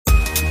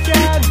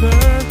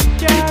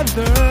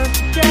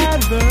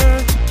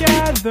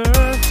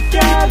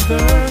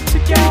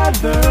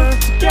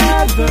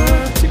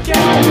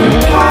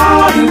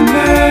Part in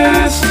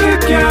this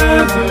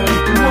together.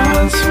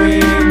 Once we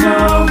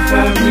know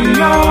that we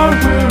are,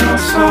 we're all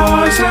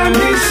stars, and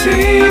we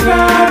see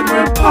that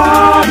we're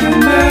part in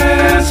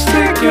this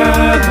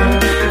together.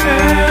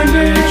 And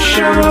it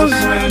shows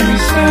when we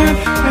stand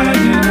hand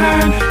in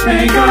hand,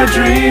 make our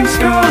dreams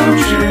come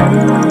true.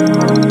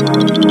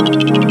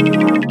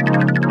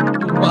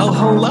 Well,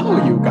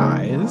 hello, you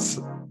guys.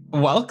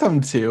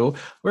 Welcome to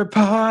We're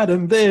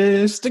Potting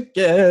This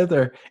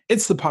Together.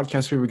 It's the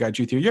podcast where we guide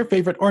you through your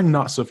favorite or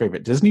not so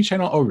favorite Disney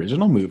Channel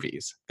original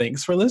movies.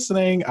 Thanks for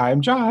listening.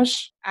 I'm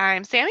Josh.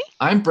 I'm Sammy.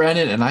 I'm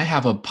Brandon, and I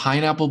have a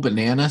pineapple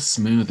banana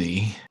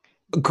smoothie.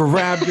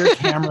 Grab your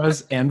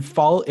cameras and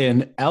fall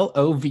in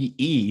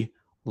LOVE,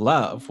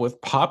 love,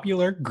 with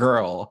Popular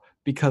Girl,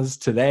 because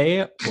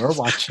today we're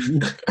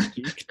watching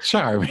Geek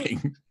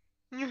Charming.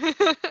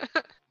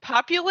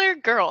 Popular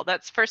Girl.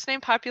 That's first name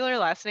Popular,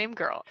 last name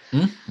Girl.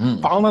 Mm-hmm.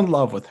 Fall in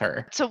love with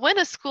her. To win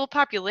a school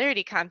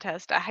popularity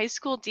contest, a high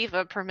school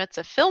diva permits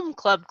a film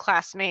club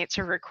classmate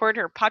to record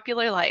her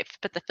popular life,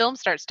 but the film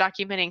starts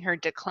documenting her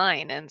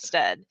decline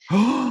instead.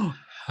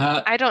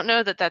 I don't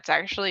know that that's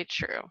actually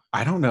true.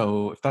 I don't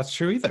know if that's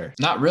true either.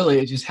 Not really.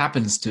 It just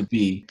happens to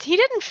be. He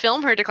didn't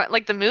film her decline.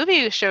 Like, the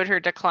movie showed her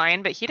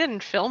decline, but he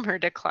didn't film her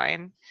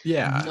decline.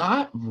 Yeah.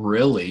 Not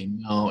really.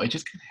 No, it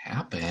just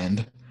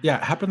happened. Yeah,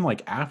 it happened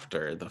like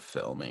after the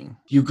filming.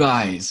 You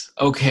guys,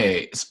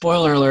 okay,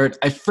 spoiler alert,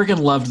 I freaking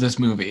loved this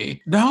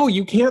movie. No,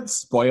 you can't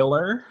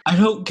spoiler. I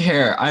don't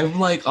care. I'm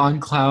like on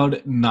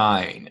cloud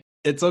 9.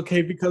 It's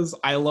okay because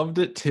I loved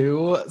it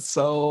too,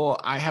 so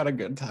I had a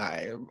good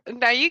time.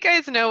 Now you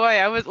guys know why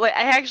I was like,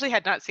 I actually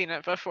had not seen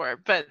it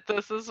before, but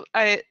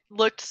I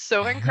looked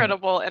so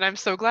incredible, and I'm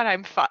so glad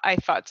I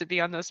fought to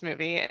be on this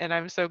movie, and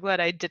I'm so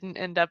glad I didn't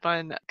end up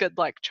on Good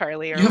Luck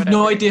Charlie or You have whatever.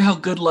 no idea how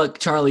Good Luck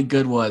Charlie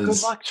good was.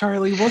 Good Luck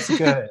Charlie was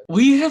good.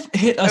 We have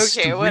hit a Okay,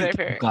 streak,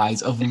 whatever.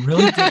 guys, of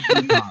really good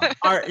movies.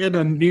 Are in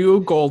a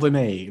new golden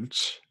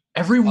age.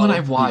 Everyone Oh,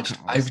 I've watched,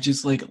 goodness. I've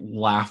just like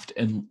laughed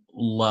and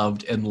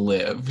loved and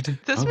lived.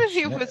 This Oh,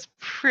 movie shit. was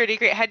pretty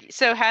great. Had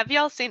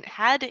y'all seen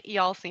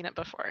it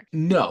before?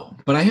 No,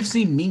 but I have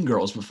seen Mean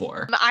Girls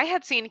before. I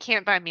had seen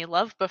Can't Buy Me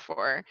Love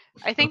before.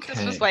 I think this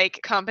was Okay. like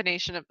a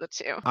combination of the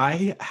two.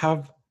 I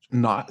have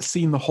not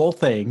seen the whole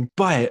thing,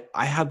 but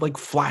I had like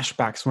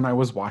flashbacks when I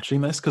was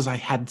watching this because I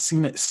had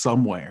seen it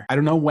somewhere. I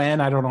don't know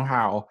when, I don't know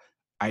how.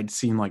 I'd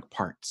seen like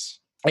parts.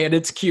 And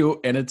it's cute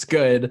and it's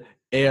good.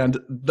 And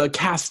the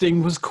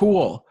casting was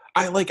cool.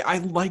 I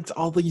liked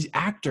all these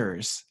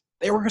actors.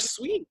 They were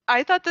sweet.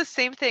 I thought the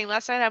same thing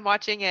last night. I'm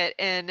watching it,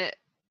 and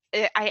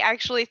I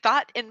actually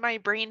thought in my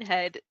brain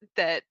head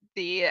that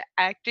the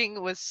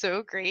acting was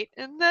so great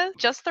in this,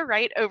 just the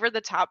right over the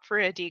top for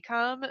a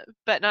DCOM,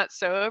 but not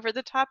so over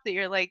the top that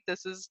you're like,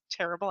 this is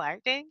terrible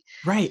acting.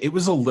 Right. It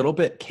was a little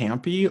bit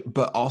campy,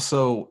 but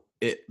also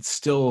it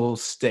still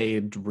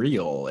stayed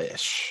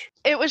real-ish.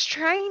 It was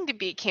trying to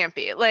be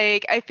campy.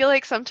 Like, I feel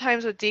like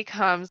sometimes with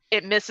DCOMs,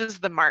 it misses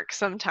the mark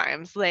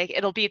sometimes. Like,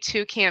 it'll be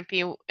too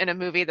campy in a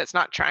movie that's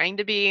not trying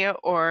to be,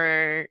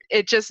 or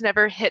it just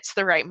never hits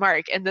the right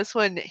mark. And this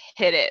one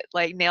hit it,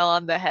 like, nail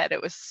on the head.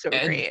 It was so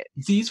And great.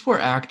 these were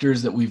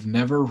actors that we've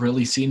never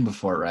really seen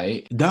before,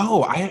 right?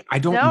 No, I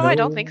don't know. No, I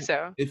don't think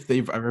so. If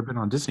they've ever been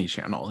on Disney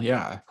Channel.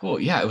 Yeah. Cool.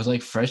 Yeah, it was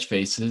like fresh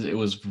faces. It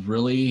was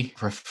really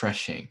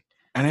refreshing.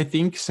 And I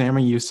think,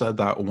 Sammy, you said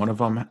that one of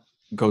them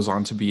goes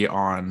on to be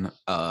on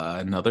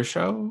another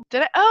show.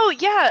 Did I? Oh,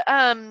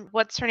 yeah.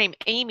 What's her name?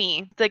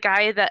 Amy, the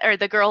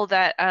girl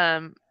that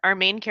our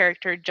main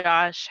character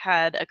Josh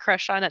had a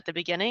crush on at the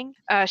beginning.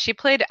 She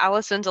played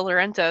Allison De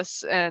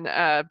Laurentiis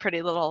in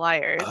Pretty Little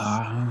Liars.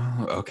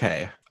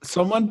 Okay.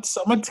 Someone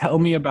tell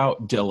me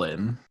about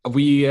Dylan.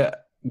 We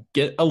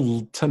get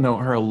to know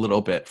her a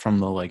little bit from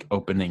the like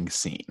opening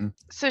scene.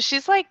 So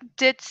she's like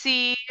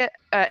ditzy,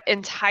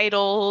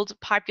 entitled,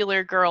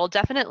 popular girl,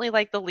 definitely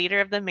like the leader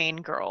of the main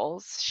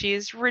girls.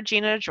 She's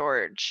Regina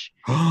George.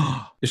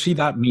 Is she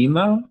that mean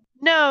though?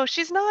 No,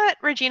 she's not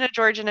Regina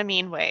George in a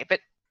mean way, but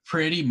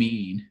Pretty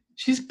mean.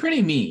 She's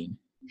pretty mean.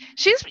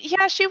 she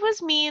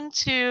was mean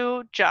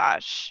to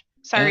Josh.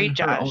 Sorry, And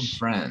Josh. her own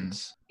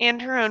friends.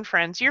 And her own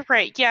friends. You're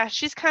right. Yeah,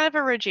 she's kind of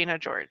a Regina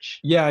George.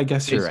 Yeah, I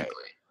guess you're right.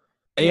 Basically.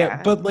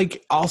 Yeah, but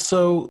like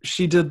also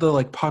she did the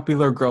like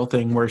popular girl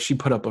thing where she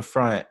put up a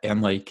front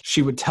and like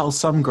she would tell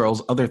some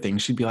girls other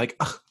things. She'd be like,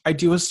 "Ugh, I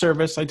do a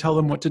service. I tell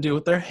them what to do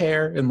with their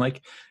hair and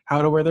like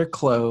how to wear their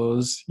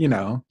clothes, you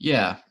know."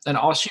 Yeah, and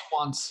all she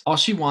wants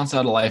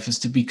out of life is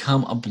to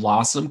become a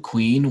Blossom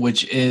Queen,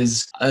 which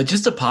is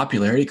just a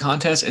popularity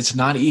contest. It's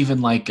not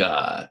even like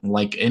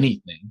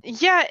anything.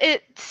 Yeah,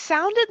 it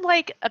sounded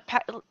like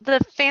the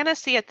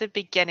fantasy at the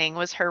beginning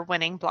was her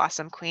winning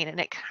Blossom Queen, and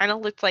it kind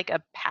of looked like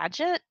a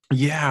pageant.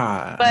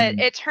 Yeah. But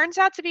it turns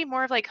out to be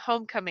more of like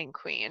homecoming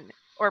queen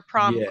or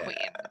prom Yeah.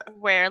 queen,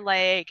 where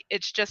like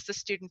it's just the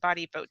student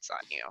body votes on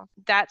you.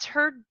 That's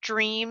her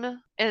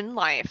dream in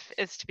life,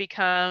 is to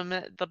become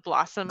the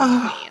Blossom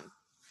Ah. Queen.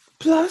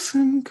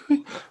 Blossom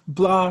Queen,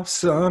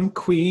 Blossom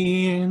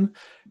Queen.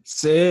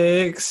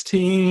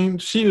 16,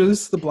 she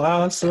was the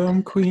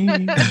Blossom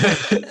Queen.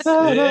 Da-da,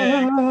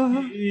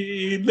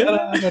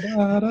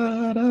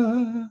 da-da-da-da-da.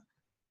 And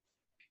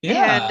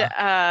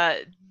Yeah.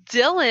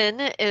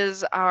 Dylan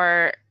is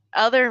our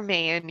other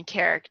main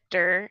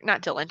character.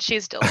 Not Dylan,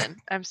 she's Dylan.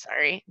 I'm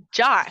sorry.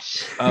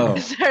 Josh Oh,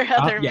 is our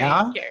other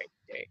yeah? main character.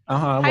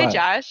 Hi, What?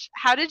 Josh.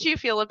 How did you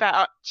feel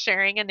about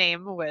sharing a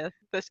name with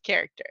this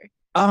character?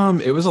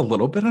 It was a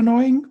little bit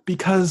annoying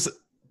because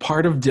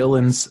part of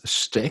Dylan's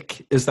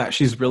shtick is that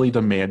she's really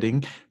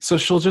demanding. So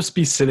she'll just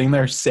be sitting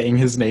there saying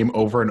his name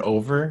over and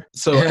over.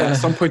 So at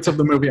some points of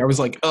the movie, I was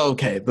like, oh,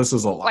 okay, this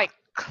is a lot. Like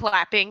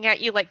clapping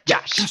at you, like,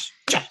 Josh,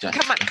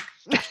 come on.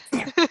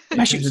 It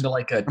turns into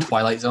like a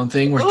Twilight Zone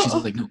thing where she's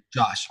like, no,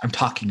 Josh, I'm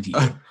talking to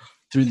you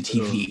through the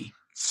TV.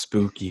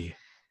 Spooky.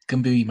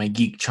 Come be my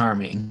geek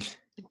charming.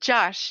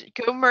 Josh,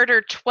 go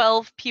murder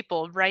 12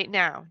 people right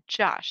now.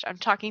 Josh, I'm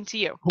talking to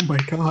you. Oh my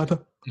God.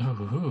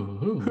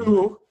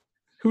 Ooh.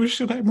 Who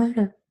should I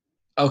murder?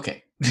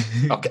 Okay.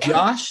 Okay.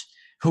 Josh,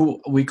 who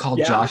we call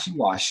Yeah. Joshy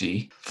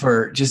Washy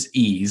for just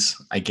ease,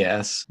 I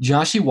guess.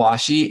 Joshy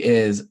Washy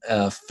is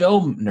a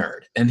film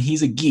nerd and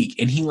he's a geek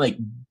and he like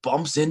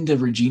bumps into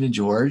Regina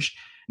George.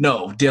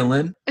 No,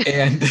 Dylan.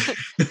 And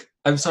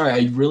I'm sorry,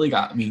 I really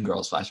got Mean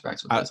Girls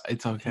flashbacks with this.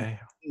 It's okay.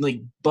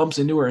 Like bumps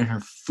into her and her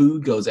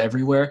food goes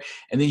everywhere.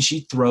 And then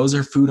she throws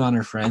her food on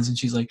her friends and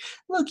she's like,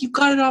 look, you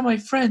got it on my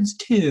friends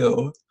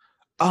too.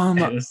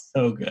 It was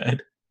so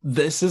good.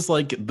 This is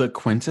like the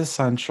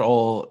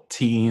quintessential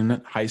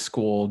teen high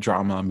school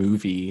drama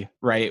movie,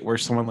 right? Where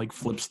someone like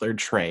flips their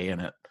tray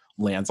and it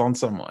lands on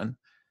someone.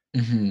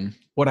 Mm-hmm.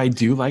 What I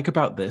do like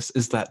about this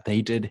is that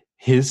they did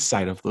his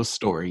side of the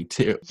story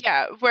too.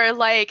 Yeah, where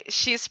like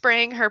she's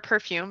spraying her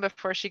perfume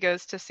before she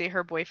goes to see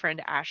her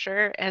boyfriend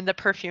Asher, and the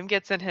perfume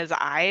gets in his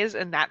eyes,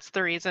 and that's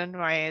the reason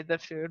why the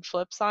food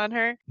flips on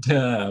her.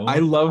 I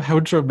love how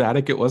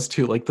dramatic it was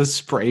too. Like the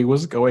spray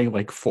was going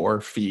like 4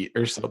 feet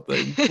or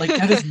something. Like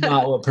that is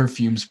not what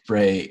perfume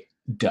spray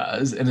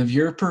does. And if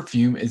your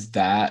perfume is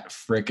that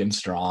freaking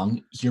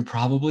strong, you're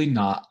probably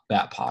not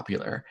that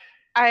popular.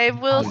 I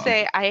will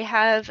say I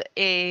have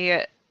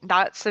a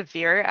not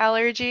severe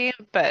allergy,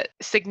 but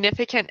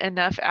significant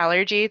enough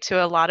allergy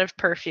to a lot of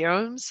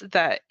perfumes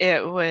that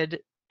it would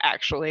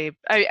actually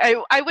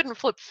I wouldn't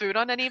flip food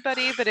on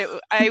anybody, but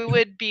I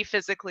would be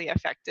physically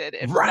affected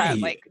if that Right.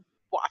 like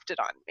wafted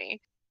on me.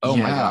 Oh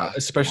my Yeah. God.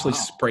 Especially Wow.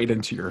 sprayed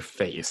into your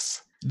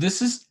face.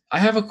 I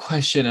have a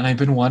question, and I've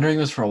been wondering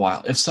this for a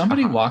while. If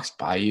somebody walks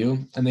by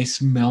you and they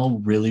smell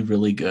really,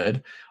 really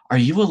good, are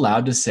you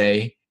allowed to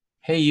say,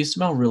 hey, you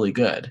smell really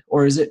good?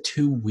 Or is it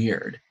too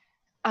weird?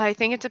 I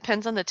think it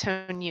depends on the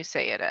tone you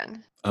say it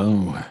in.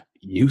 Oh,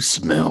 you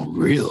smell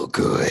real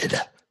good.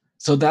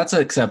 So that's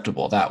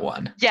acceptable, that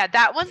one. Yeah,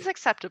 that one's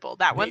acceptable.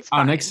 That one's fine.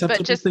 Unacceptable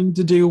But just thing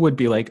to do would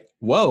be like,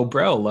 whoa,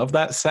 bro, love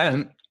that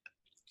scent.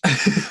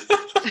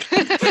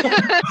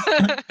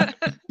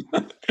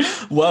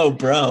 Whoa,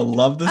 bro,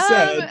 love the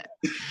scent.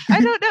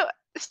 I don't know.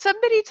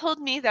 Somebody told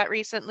me that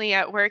recently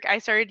at work. I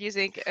started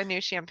using a new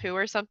shampoo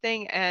or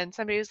something, and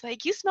somebody was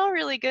like, "You smell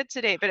really good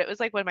today." But it was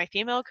like one of my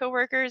female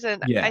coworkers,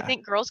 and I Yeah.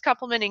 think girls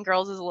complimenting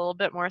girls is a little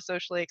bit more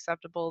socially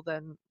acceptable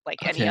than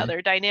like any Okay.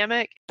 other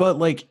dynamic. But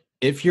like,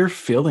 if you're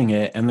feeling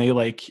it and they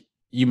like,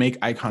 you make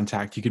eye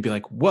contact, you could be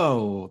like,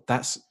 whoa,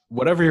 that's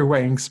whatever you're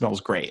wearing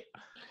smells great.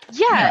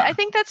 Yeah, Yeah. I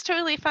think that's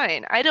totally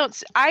fine.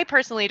 I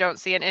personally don't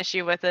see an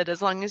issue with it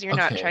as long as you're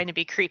not Okay. trying to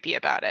be creepy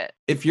about it.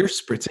 If you're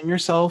spritzing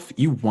yourself,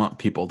 you want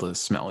people to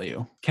smell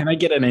you. Can I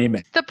get an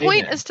amen? The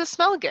point Amen. is to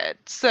smell good.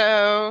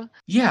 So,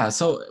 Yeah,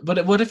 so,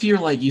 but what if you're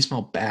like, you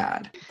smell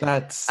bad?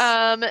 That's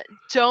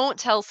don't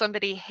tell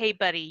somebody, "Hey,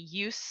 buddy,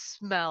 you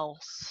smell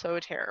so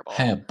terrible."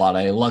 Hey,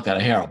 buddy, look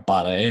at here,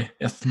 buddy.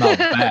 It smells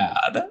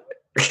bad.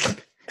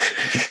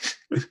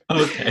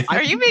 Okay.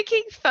 Are you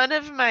making fun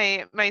of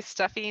my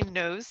stuffy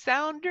nose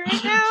sound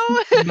right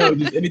now? No,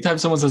 just anytime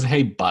someone says,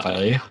 hey,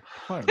 buddy.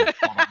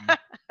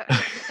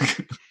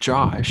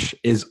 Josh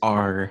is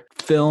our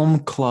film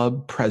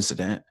club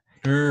president.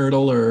 Nerd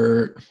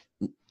alert.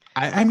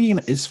 I mean,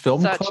 is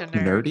film Such club a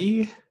nerd.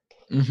 nerdy?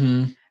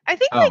 Mm-hmm. I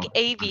think Oh, like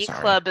I'm AV sorry.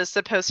 Club is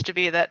supposed to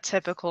be that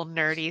typical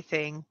nerdy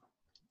thing.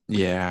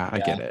 Yeah, I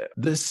get it.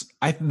 This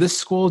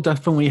school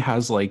definitely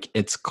has like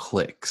its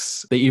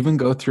cliques. They even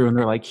go through and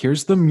they're like,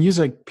 here's the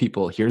music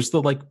people, here's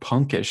the like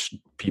punkish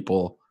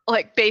people.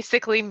 Like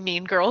basically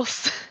Mean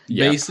Girls.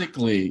 Yeah.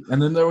 Basically. And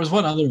then there was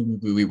one other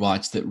movie we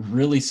watched that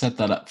really set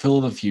that up, Phil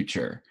of the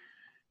Future,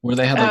 where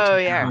they had like Oh,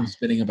 two yeah. arms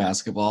spinning a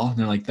basketball. And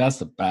they're like, that's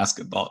the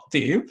basketball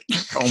team.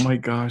 Oh my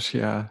gosh,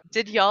 yeah.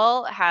 Did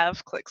y'all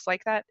have cliques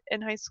like that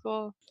in high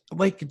school?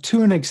 Like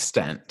to an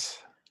extent.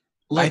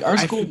 Like our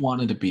I school feel-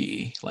 wanted to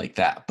be like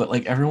that, but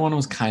like everyone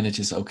was kind of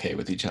just okay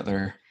with each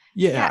other.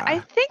 Yeah. I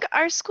think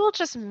our school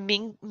just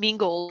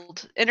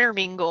intermingled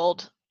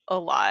a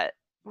lot.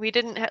 We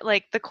didn't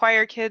like the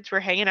choir kids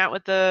were hanging out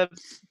with the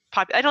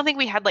I don't think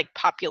we had like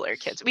popular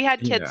kids. We had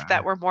kids Yeah.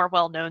 that were more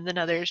well known than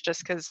others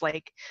just because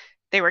like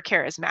they were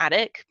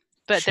charismatic.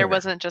 but there Sure.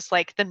 wasn't just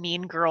like the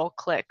mean girl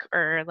clique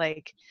or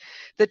like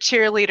the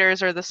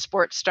cheerleaders or the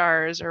sports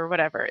stars or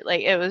whatever.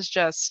 Like it was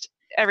just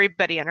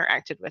everybody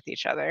interacted with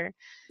each other.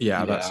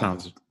 Yeah, that Yeah.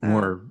 sounds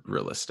more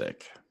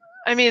realistic.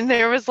 I mean,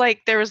 there was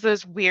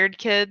those weird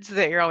kids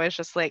that you're always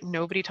just like,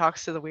 nobody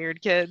talks to the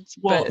weird kids.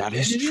 Well, But that it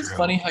is is true.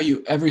 funny how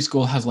every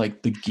school has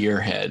like the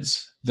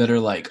gearheads that are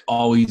like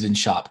always in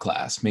shop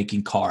class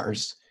making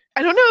cars.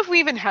 I don't know if we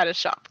even had a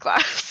shop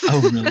class. Oh,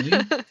 really?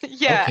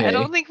 Yeah, I Okay.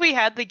 don't think we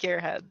had the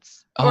gearheads.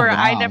 Oh, Or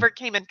I wow. never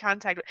came in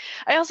contact with.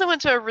 I also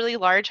went to a really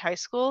large high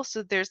school,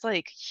 so there's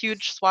like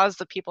huge swaths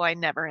of people I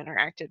never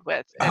interacted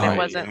with. And Oh, it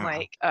wasn't yeah.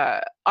 like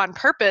on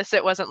purpose,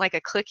 it wasn't like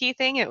a cliquey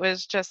thing. It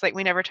was just like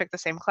we never took the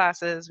same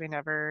classes. We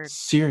never really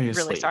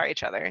Seriously. saw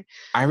each other.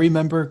 I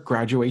remember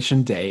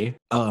graduation day,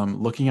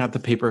 looking at the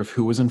paper of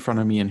who was in front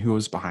of me and who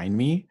was behind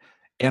me.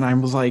 And I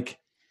was like,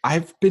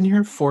 I've been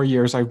here 4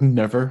 years. I've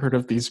never heard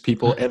of these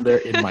people, and they're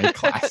in my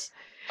class.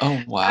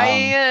 Oh,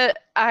 wow.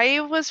 I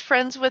was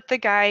friends with the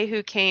guy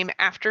who came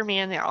after me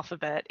in the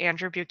alphabet,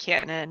 Andrew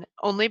Buchanan,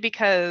 only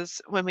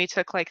because when we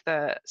took like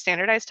the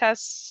standardized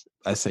tests,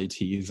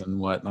 SATs and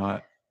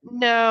whatnot.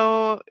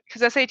 no,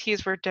 because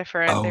SATs were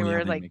different. Oh, They yeah,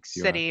 were they like mix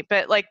you up. city,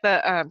 but like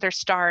they're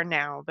star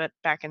now, but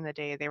back in the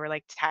day they were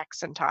like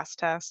tax and toss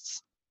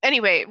tests.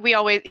 Anyway,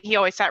 he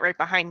always sat right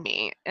behind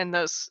me, and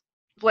those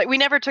like we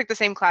never took the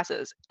same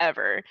classes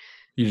ever.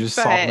 You just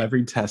saw them But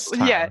every test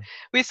time. yeah,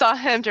 we saw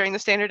him during the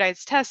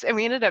standardized tests, and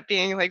we ended up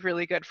being like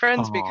really good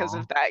friends because Aw.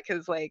 of that.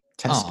 Because like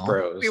Test Aw.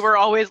 bros. we were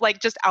always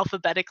like just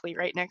alphabetically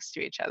right next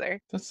to each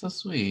other. That's so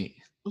sweet.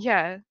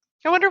 Yeah,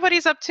 I wonder what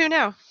he's up to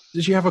now.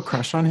 Did you have a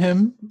crush on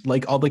him?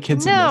 Like all the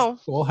kids No. in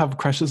this school have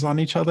crushes on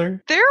each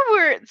other? There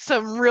were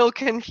some real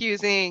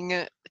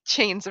confusing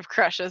chains of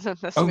crushes in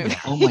this Oh, movie. yeah.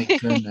 Oh my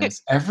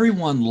goodness.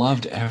 Everyone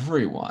loved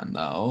everyone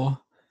though.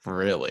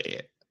 Really?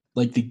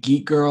 Like the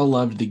geek girl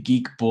loved the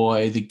geek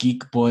boy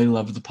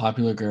loved the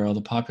popular girl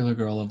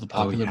loved the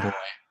popular yeah. boy.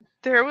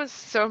 There was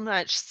so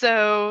much.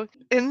 So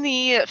in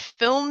the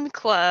film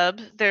club,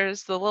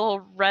 there's the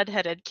little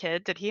redheaded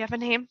kid. Did he have a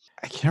name?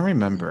 I can't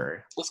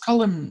remember. Let's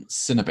call him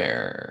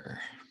Cinnabear.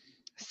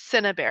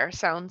 Cinnabear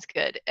sounds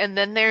good. And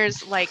then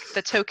there's like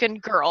the token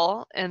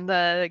girl in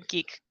the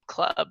geek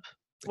club.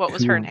 What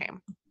was her Who-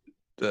 name?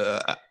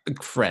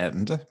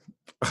 Friend.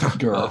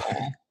 Girl.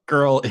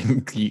 Girl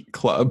in Geek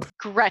Club.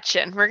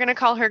 Gretchen. We're gonna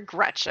call her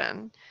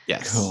Gretchen.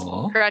 Yes.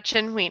 Cool.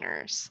 Gretchen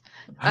Wieners.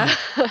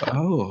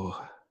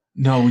 Oh.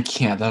 No, we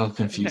can't. That'll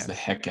confuse No. the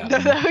heck out No,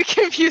 of me. that would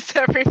confuse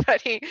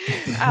everybody.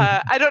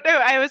 I don't know.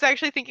 I was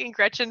actually thinking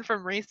Gretchen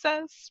from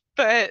Recess,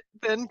 but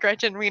then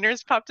Gretchen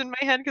Wieners popped in my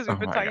head because we've Oh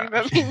been my talking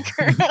gosh. about Mean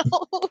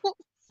Girl.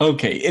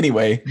 Okay,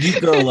 anyway,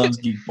 geek girl loves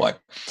geek boy.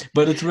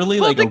 But it's really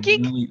Well, like the a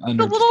geek- really The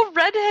under little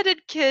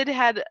redheaded kid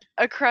had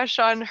a crush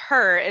on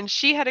her, and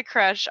she had a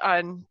crush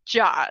on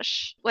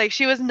Josh. Like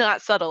she was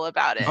not subtle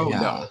about it. Oh Yeah.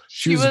 no.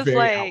 She She was was very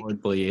like-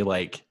 outwardly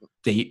like,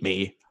 date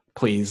me.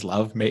 Please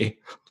love me.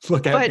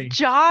 Look at But me.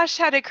 Josh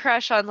had a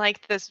crush on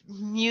like this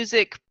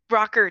music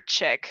rocker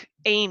chick,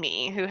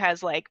 Amy, who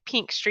has like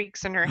pink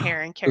streaks in her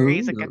hair and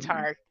carries a Ooh.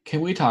 guitar. Can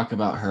we talk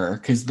about her?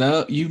 Because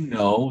the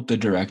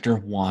director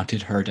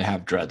wanted her to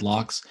have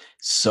dreadlocks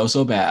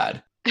so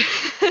bad. She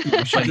But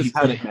just he had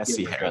couldn't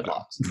messy give her hair, though.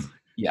 dreadlocks.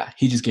 Yeah,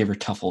 he just gave her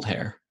tuffled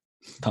hair.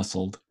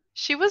 Tussled.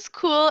 She was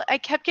cool.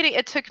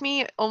 It took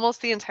me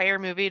almost the entire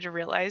movie to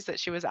realize that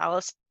she was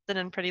Allison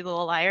in Pretty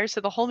Little Liars.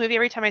 So the whole movie,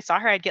 every time I saw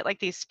her, I'd get like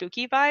these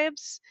spooky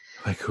vibes.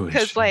 Like who is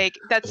Because she? like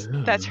that's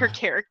her Ugh.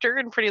 character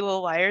in Pretty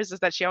Little Liars is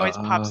that she always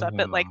pops up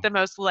at like Oh. the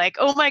most like,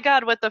 oh my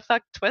god, what the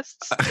fuck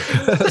twists.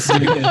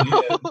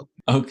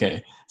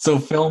 Okay, so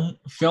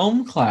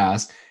film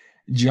class.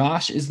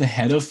 Josh is the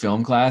head of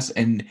film class,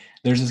 and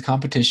there's this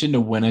competition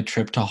to win a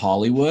trip to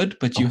Hollywood,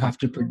 but you Oh my have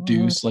to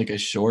produce like a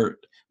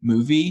short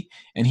movie,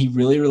 and he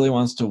really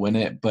wants to win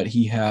it, but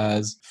he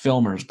has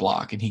filmer's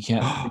block, and he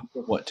can't think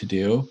of what to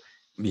do.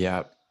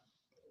 Yeah.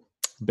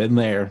 Been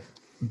there.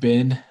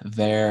 Been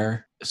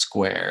there,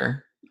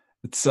 square.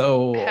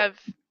 So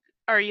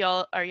Are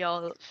y'all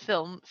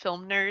film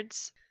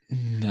nerds?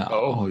 No.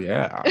 oh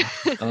yeah.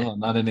 Oh,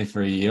 not any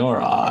for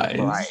your eyes.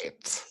 Right.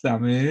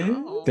 Sammy.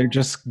 They're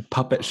just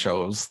puppet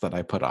shows that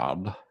I put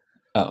on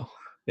Oh.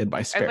 in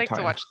my spare I'd like time.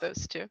 to watch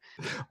those too.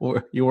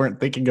 Or you weren't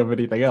thinking of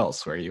anything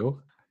else, were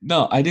you?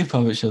 No, I do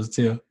puppet shows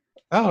too.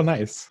 Oh,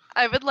 nice.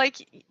 I would like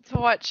to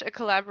watch a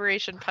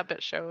collaboration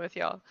puppet show with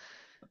y'all.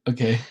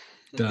 Okay,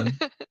 done.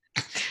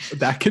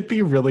 That could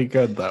be really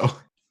good, though.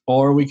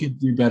 Or we could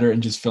do better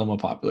and just film a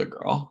popular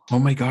girl. Oh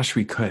my gosh,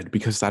 we could,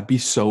 because that'd be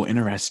so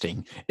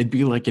interesting. It'd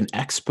be like an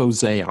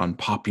expose on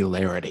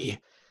popularity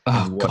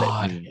Oh and what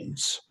God, it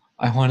means.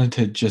 I wanted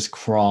to just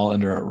crawl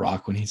under a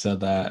rock when he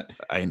said that.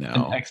 I An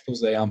know.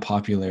 expose on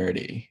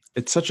popularity.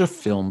 It's such a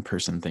film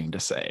person thing to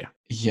say.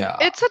 Yeah.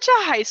 It's such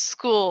a high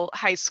school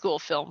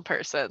film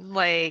person.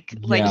 Like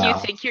Yeah. you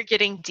think you're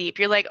getting deep.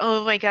 You're like,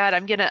 oh my god,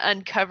 I'm gonna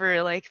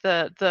uncover like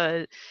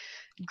the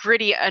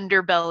gritty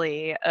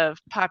underbelly of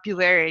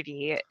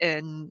popularity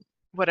in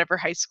whatever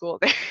high school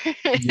they're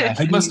in. Yeah,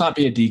 he must not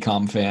be a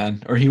DCOM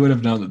fan, or he would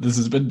have known that this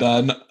has been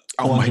done.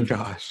 Oh my 100%.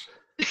 gosh.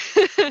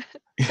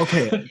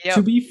 Okay, Yep.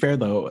 to be fair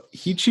though,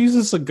 he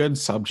chooses a good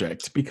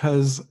subject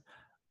because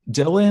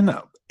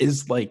Dylan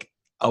is like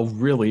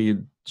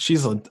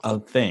she's a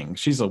thing.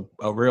 She's a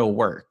real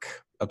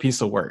work, a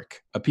piece of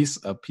work, a piece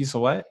of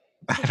what?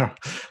 I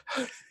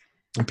don't.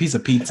 A piece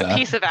of pizza.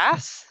 Piece of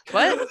ass.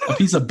 What? A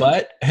piece of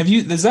butt.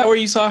 Is that where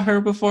you saw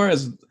her before?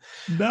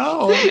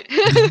 No.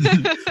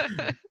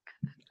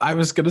 I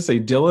was gonna say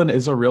Dylan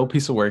is a real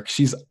piece of work.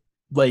 She's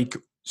like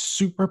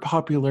super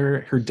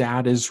popular. Her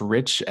dad is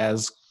rich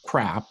as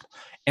crap.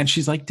 And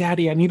she's like,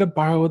 Daddy, I need to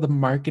borrow the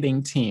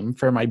marketing team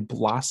for my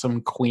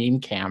Blossom Queen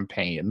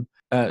campaign.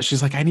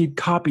 She's like, I need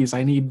copies.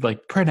 I need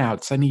like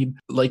printouts. I need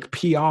like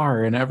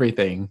PR and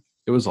everything.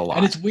 It was a lot.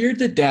 And it's weird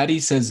that Daddy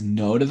says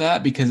no to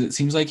that because it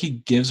seems like he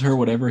gives her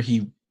whatever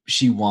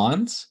she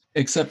wants,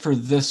 except for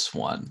this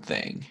one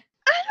thing.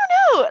 I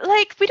don't know.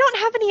 Like, we don't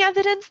have any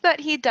evidence that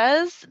he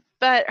does,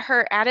 but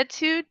her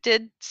attitude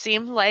did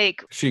seem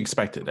like She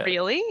expected it.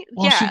 really.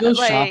 Well, yeah, she goes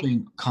like,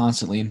 shopping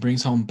constantly and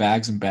brings home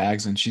bags and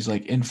bags, and she's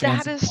like in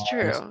fancy that is cars.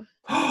 true.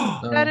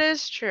 So- That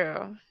is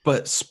true.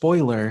 But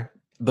spoiler,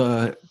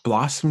 the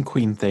Blossom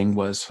Queen thing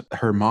was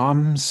her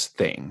mom's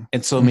thing.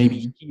 And so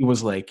maybe he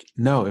was like,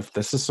 no, if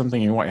this is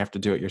something you want, you have to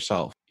do it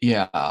yourself.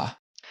 Yeah.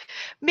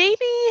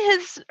 Maybe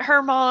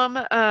her mom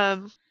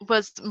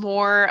was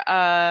more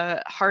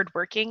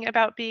hardworking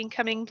about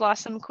becoming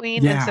Blossom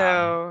Queen. And Yeah.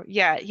 so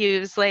he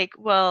was like,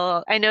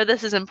 well, I know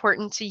this is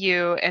important to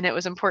you and it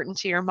was important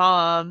to your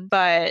mom,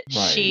 but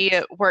she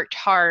Right. worked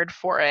hard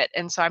for it,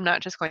 and so I'm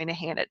not just going to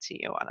hand it to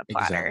you on a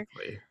platter.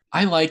 Exactly.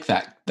 I like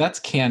that. That's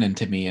canon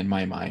to me in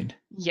my mind.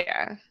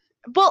 Yeah.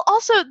 Well,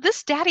 also,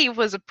 this daddy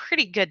was a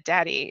pretty good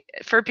daddy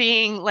for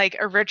being like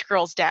a rich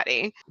girl's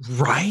daddy.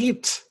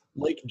 Right?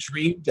 Like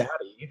dream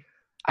daddy.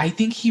 I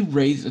think he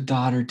raised a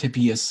daughter to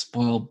be a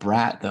spoiled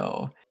brat,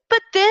 though.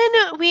 But then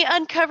we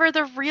uncover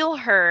the real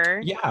her.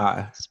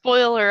 Yeah.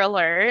 Spoiler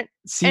alert.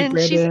 See, And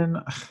she's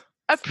Brandon.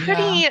 a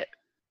pretty.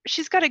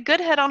 She's got a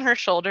good head on her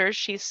shoulders.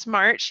 She's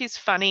smart. She's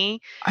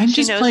funny. I'm She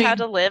just knows playing. how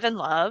to live and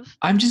love.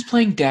 I'm just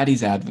playing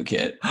daddy's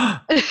advocate. I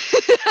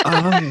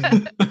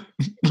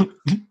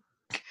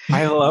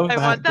love that. I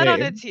want that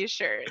on a name.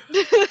 t-shirt.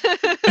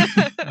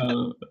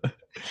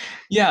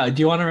 Yeah. Do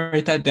you want to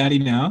write that daddy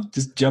now?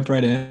 Just jump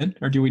right in,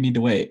 or do we need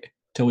to wait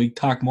till we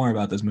talk more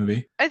about this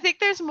movie? I think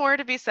there's more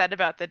to be said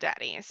about the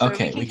daddy, so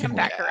Okay, we can come wait.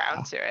 back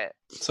around to it.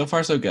 So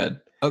far, so good.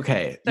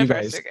 Okay, So you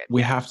far, guys, so good.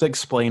 we have to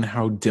explain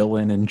how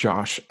Dylan and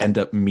Josh end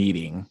up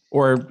meeting,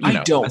 or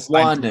I don't aside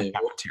want from the to.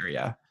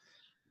 cafeteria.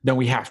 No,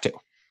 we have to.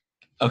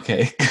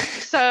 Okay.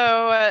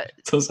 So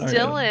So sorry.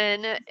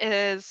 Dylan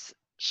is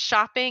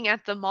shopping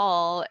at the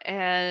mall,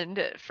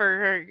 and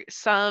for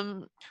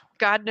some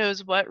God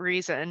knows what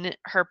reason,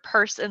 her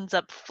purse ends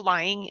up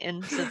flying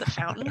into the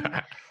fountain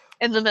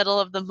in the middle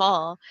of the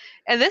mall.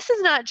 And this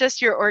is not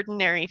just your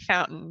ordinary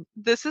fountain.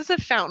 This is a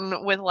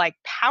fountain with like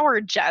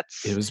power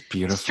jets It was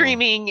beautiful.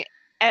 streaming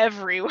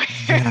everywhere.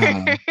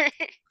 Yeah.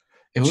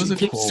 It was She a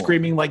keeps cool.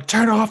 screaming like,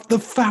 "Turn off the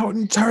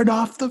fountain! Turn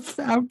off the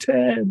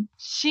fountain!"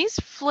 She's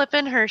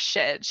flipping her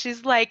shit.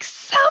 She's like,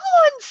 someone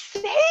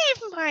save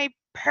my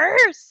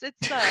purse.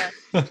 It's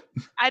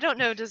I don't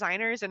know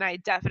designers, and I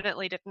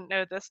definitely didn't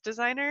know this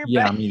designer.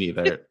 Yeah, but me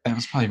neither. That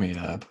was probably made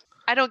up.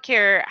 I don't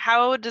care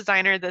how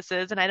designer this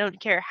is, and I don't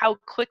care how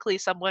quickly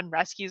someone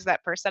rescues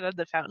that purse out of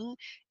the fountain.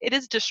 It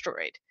is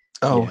destroyed.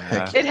 Oh, Yeah.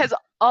 heck. It has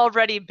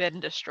already been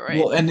destroyed.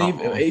 Well, and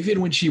Oh.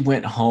 even when she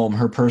went home,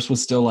 her purse was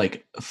still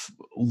like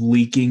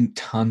leaking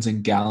tons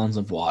and gallons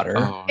of water.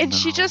 Oh, and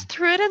she no. just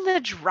threw it in the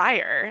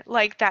dryer.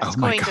 Like, that's Oh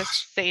my going to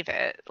gosh. save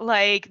it.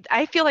 Like,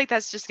 I feel like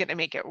that's just going to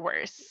make it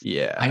worse.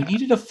 Yeah. I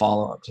needed a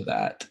follow up to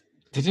that.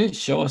 They didn't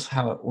show us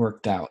how it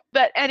worked out.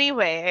 But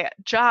anyway,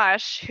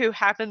 Josh, who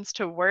happens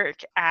to work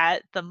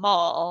at the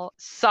mall,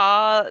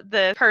 saw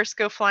the purse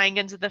go flying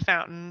into the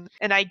fountain.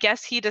 And I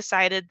guess he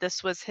decided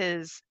this was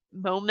his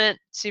moment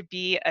to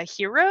be a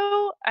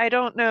hero. I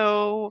don't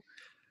know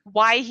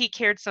why he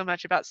cared so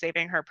much about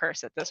saving her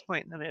purse at this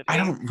point in the movie. I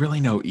don't really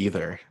know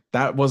either.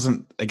 That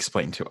wasn't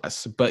explained to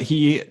us. But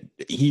he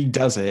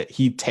does it.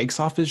 He takes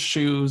off his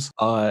shoes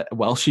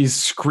while she's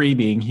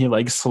screaming. He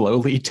like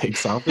slowly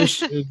takes off his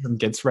shoes and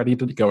gets ready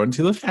to go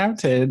into the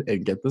fountain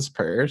and get this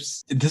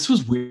purse. This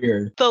was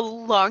weird. The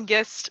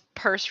longest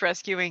purse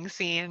rescuing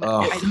scene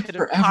Oh. I could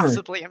have Forever.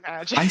 possibly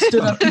imagined. I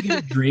stood up to get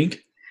a drink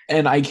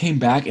and I came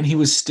back and he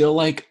was still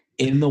like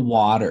in the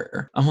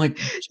water. I'm like,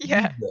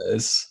 Yeah.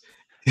 Jesus.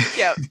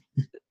 Yep.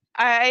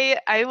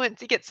 I went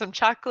to get some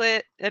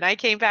chocolate and I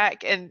came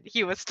back and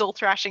he was still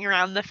thrashing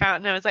around the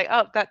fountain. I was like,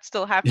 oh, that's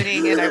still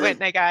happening. And I went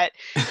and I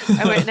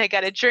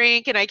got a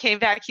drink and I came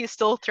back. He's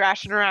still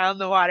thrashing around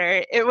the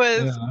water. It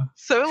was Yeah.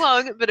 so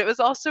long, but it was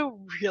also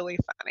really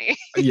funny.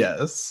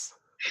 Yes.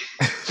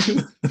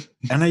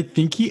 And I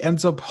think he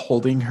ends up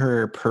holding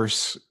her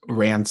purse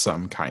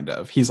ransom, kind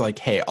of. He's like,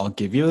 hey, I'll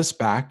give you this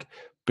back,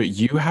 but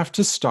you have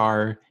to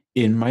star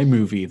in my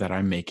movie that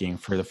I'm making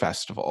for the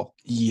festival.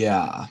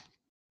 Yeah.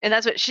 And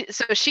that's what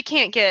she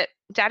can't get,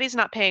 Daddy's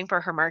not paying for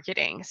her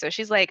marketing. So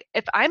she's like,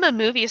 if I'm a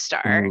movie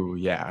star, Ooh,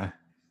 yeah.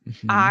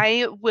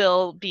 I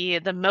will be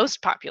the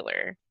most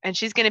popular. And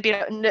she's going to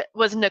be,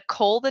 was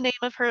Nicole the name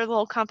of her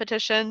little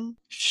competition?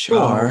 Sure.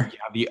 Oh, yeah,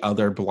 the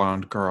other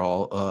blonde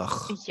girl.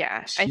 Ugh.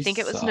 Yeah, I She think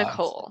it was sucks.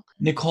 Nicole.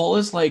 Nicole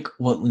is like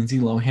what Lindsay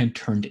Lohan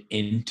turned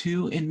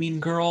into in Mean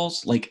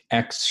Girls, like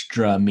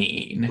extra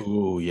mean.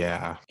 Ooh,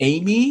 yeah.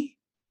 Amy,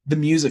 the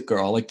music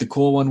girl, like the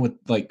cool one with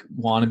like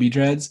wannabe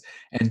dreads,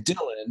 and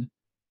Dylan,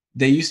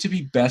 they used to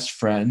be best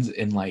friends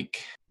in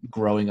like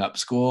growing up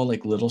school,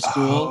 like little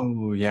school,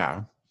 Oh,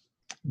 yeah.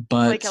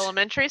 but Like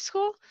elementary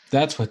school?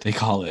 that's what they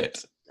call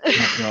it,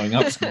 not growing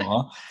up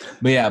school.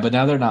 But yeah, but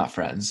now they're not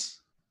friends.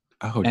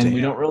 Oh, And damn.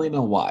 we don't really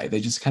know why. They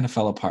just kind of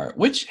fell apart,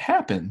 which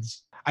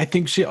happens. I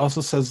think she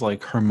also says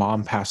like her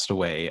mom passed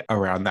away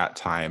around that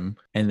time,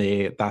 and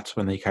that's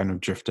when they kind of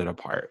drifted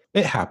apart.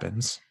 It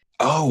happens.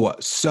 Oh,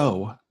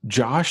 so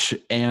Josh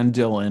and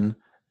Dylan,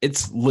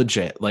 it's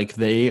legit. Like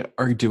they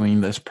are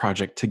doing this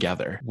project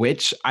together,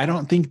 which I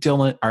don't think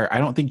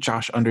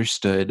Josh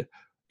understood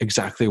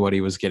exactly what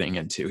he was getting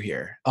into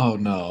here. Oh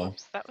no.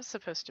 Oops, that was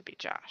supposed to be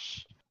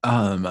Josh.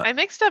 Um, I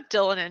mixed up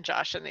Dylan and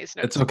Josh in these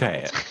notes. it's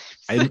okay.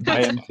 I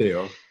am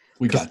too.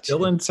 We Because got you.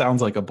 Dylan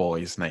sounds like a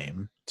boy's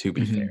name, to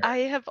be Mhm. fair. I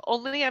have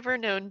only ever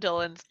known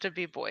Dylans to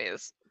be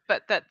boys,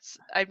 but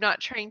I'm not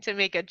trying to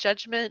make a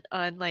judgment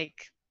on like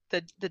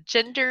the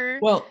gender.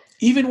 Well,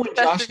 even when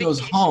Josh goes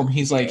specification home,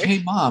 he's like, here.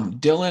 "Hey, mom,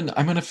 Dylan,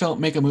 I'm gonna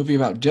make a movie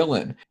about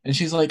Dylan," and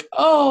she's like,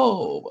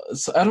 "Oh,"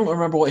 so I don't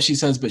remember what she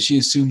says, but she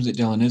assumes that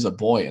Dylan is a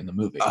boy in the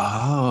movie.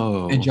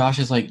 Oh. And Josh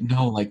is like,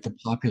 "No, like the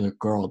popular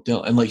girl,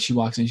 Dylan." And like she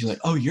walks in, she's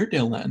like, "Oh, you're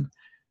Dylan."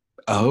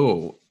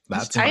 Oh,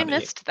 that's I funny.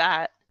 missed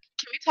that.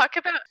 Can we talk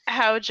about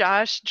how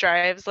Josh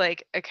drives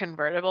like a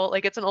convertible?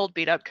 Like it's an old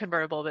beat up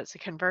convertible, but it's a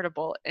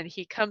convertible, and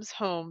he comes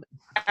home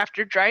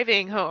after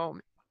driving home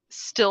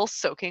still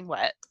soaking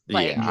wet.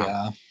 Like Yeah.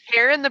 Yeah.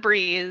 hair in the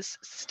breeze,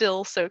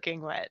 still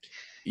soaking wet.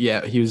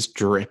 Yeah, he was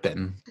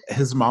dripping.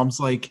 His mom's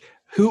like,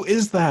 "Who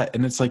is that?"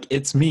 And it's like,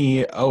 "It's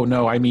me." "Oh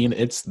no, I mean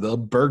it's the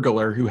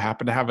burglar who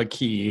happened to have a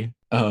key."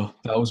 Oh,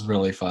 that was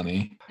really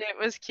funny. It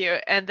was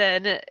cute. And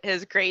then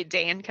his Great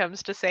Dane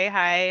comes to say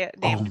hi,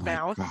 named Oh my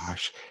Mouse.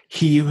 gosh.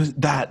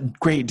 That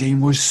Great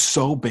Dane was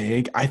so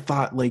big. I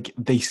thought like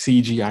they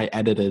CGI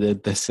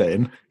edited this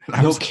in. And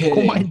I No was like,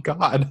 "Oh my kidding.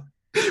 god.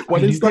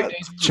 What I is knew Great that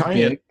Danes were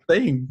giant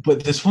thing?"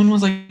 But this one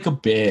was like a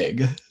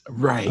big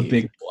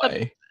Right.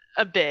 boy.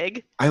 A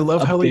big. I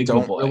love A how they big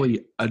don't boy.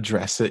 really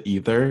address it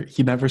either.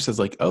 He never says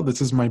like, "Oh, this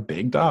is my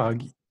big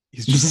dog."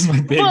 He's This is just my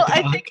big Well, dog.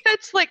 I think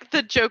that's like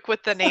the joke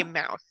with the name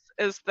Mouse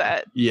is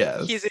that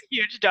yes. he's a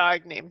huge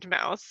dog named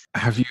Mouse.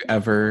 Have you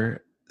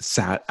ever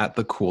sat at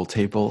the pool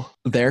table?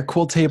 Their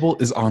pool table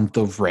is on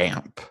the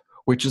ramp,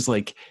 which is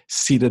like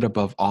seated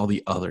above all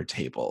the other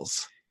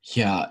tables.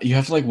 Yeah, you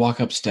have to like walk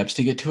up steps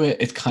to get to it.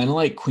 It's kind of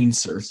like Queen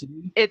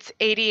Cersei. It's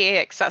ADA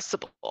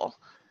accessible.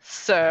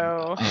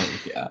 So Oh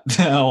yeah.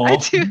 Oh.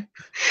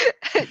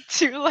 I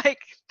do like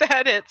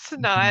that it's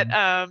not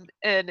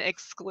an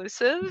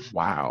exclusive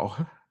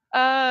Wow.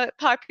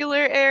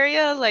 popular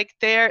area. Like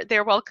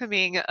they're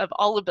welcoming of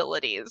all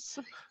abilities.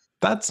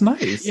 That's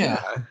nice.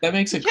 Yeah, that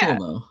makes it Yeah.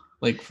 cool though.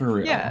 Like for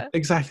real. Yeah.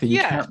 Exactly. You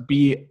Yeah. can't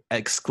be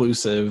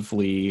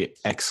exclusively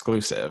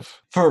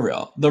exclusive. For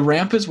real. The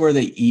ramp is where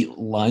they eat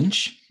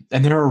lunch,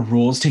 and there are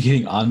rules to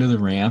getting onto the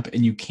ramp,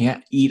 and you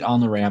can't eat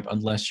on the ramp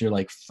unless you're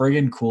like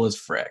friggin' cool as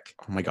frick.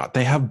 Oh my god.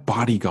 They have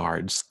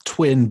bodyguards,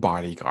 twin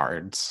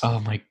bodyguards. Oh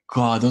my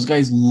god, those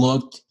guys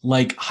looked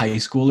like high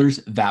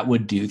schoolers that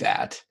would do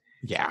that.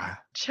 Yeah.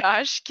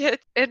 Josh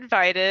gets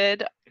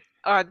invited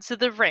onto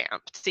the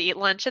ramp to eat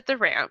lunch at the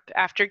ramp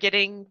after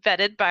getting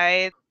vetted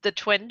by the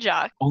twin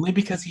jock. Only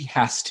because he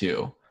has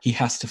to. He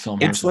has to film.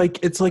 It's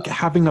like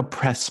having a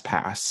press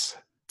pass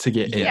to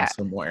get Yeah. in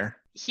somewhere.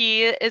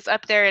 He is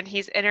up there and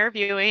he's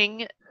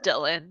interviewing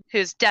Dylan,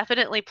 who's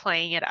definitely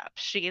playing it up.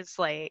 She's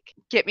like,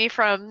 "Get me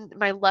from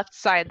my left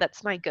side,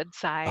 that's my good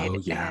side." Oh,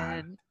 yeah.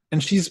 And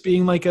And she's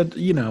being like a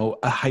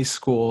high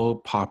school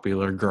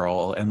popular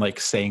girl and like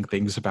saying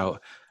things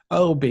about,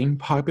 "Oh, being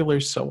popular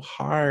is so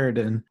hard,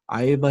 and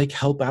I like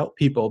help out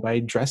people by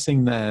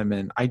dressing them,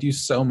 and I do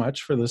so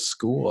much for the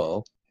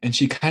school." And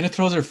she kind of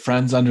throws her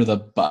friends under the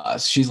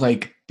bus. She's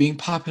like, being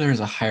popular is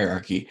a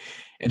hierarchy.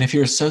 And if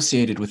you're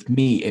associated with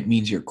me, it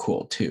means you're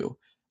cool too.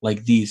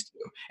 Like these two.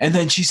 And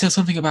then she says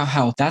something about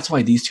how that's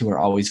why these two are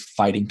always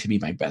fighting to be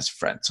my best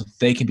friend. So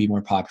they can be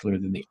more popular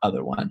than the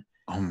other one.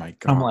 Oh my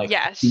god. I'm like,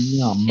 yeah,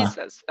 yum. she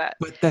says that.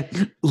 But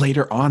then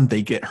later on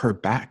they get her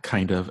back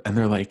kind of, and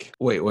they're like,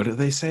 "Wait, what did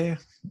they say?"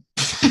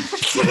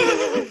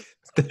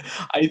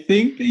 I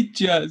think they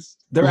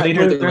just They're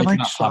later like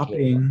not popular.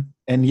 shopping,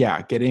 and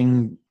yeah,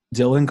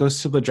 Dylan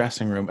goes to the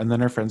dressing room, and then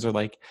her friends are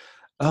like,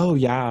 "Oh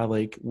yeah,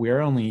 like we're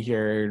only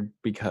here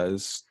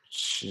because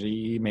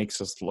she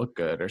makes us look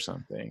good or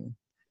something."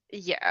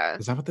 Yeah.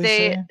 Is that what they They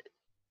say?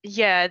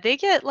 Yeah, they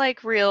get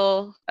like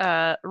real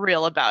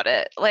about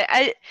it. Like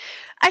I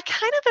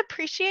kind of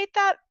appreciate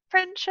that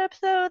friendship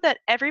though, that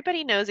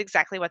everybody knows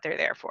exactly what they're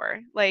there for.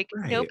 Like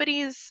Right.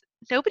 nobody's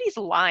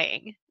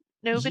lying.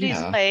 Nobody's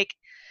Yeah. like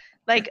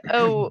Like,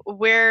 oh,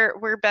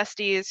 we're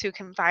besties who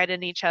confide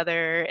in each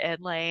other,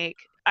 and like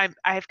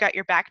I've got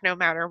your back no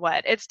matter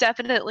what. It's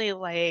definitely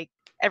like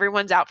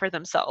everyone's out for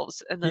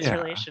themselves in this Yeah.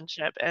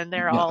 relationship, and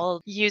they're Yeah.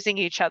 all using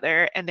each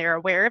other, and they're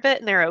aware of it,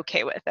 and they're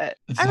okay with it.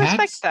 I That's-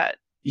 respect that.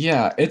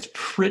 Yeah, it's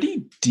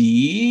pretty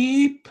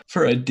deep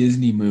for a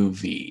Disney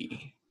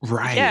movie.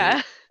 Right.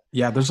 Yeah.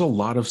 Yeah, there's a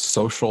lot of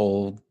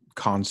social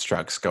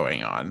constructs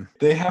going on.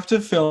 They have to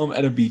film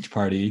at a beach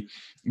party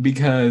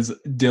because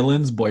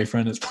Dylan's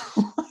boyfriend is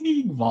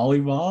playing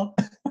volleyball.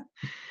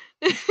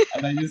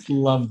 And I just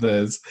love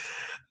this.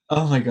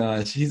 Oh my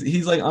gosh.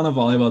 He's like on a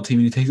volleyball team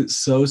and he takes it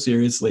so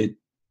seriously.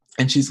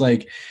 And she's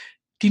like,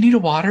 "Do you need a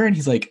water?" And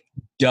he's like,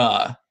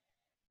 "Duh."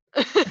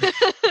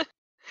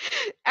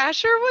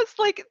 Asher was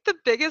like the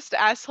biggest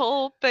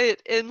asshole,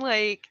 but in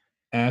like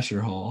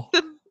Asher Hall.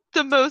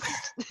 the most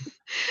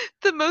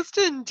the most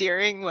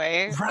endearing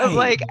way. Of Right.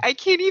 like, I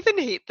can't even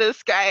hate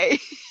this guy.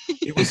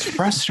 It was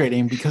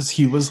frustrating because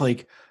he was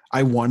like,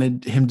 I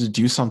wanted him to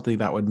do something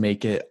that would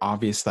make it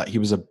obvious that he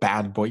was a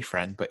bad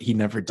boyfriend, but he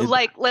never did.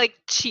 like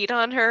cheat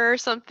on her or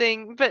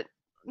something, but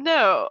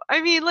no.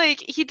 I mean,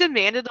 like, he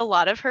demanded a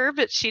lot of her,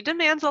 but she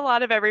demands a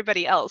lot of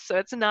everybody else, so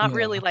it's not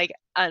really Yeah. like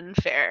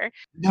unfair.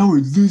 Now we're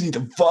losing the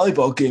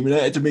volleyball game and I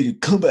had to make a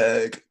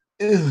comeback.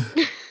 Ugh.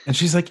 And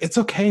she's like, it's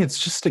okay, it's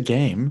just a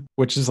game,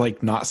 which is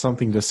like not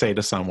something to say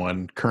to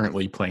someone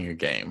currently playing a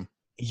game.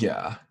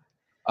 Yeah.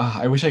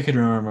 I wish I could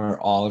remember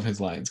all of his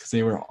lines because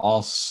they were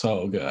all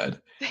so good.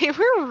 They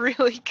were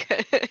really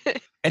good.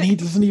 And he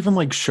doesn't even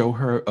like show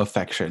her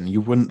affection.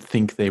 You wouldn't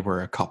think they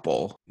were a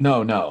couple.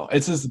 No.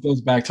 It goes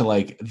back to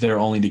like they're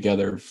only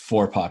together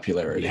for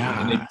popularity.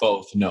 And they Yeah.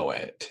 both know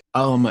it.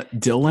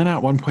 Dylan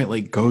at one point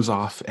like goes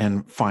off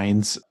and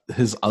finds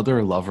his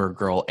other lover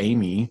girl,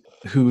 Amy,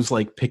 who's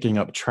like picking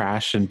up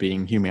trash and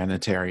being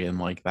humanitarian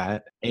like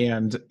that.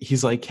 And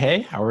he's like,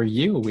 "Hey, how are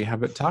you? We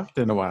haven't talked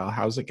in a while.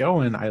 How's it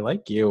going? I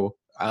like you."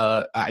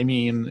 I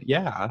mean,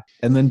 yeah.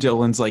 And then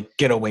Dylan's like,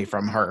 "Get away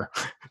from her.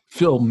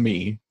 Film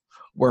me.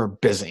 We're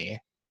busy."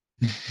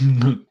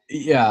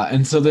 Yeah.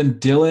 And so then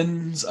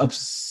Dylan's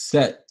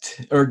upset,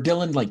 or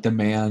Dylan like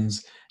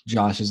demands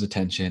Josh's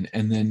attention.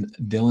 And then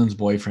Dylan's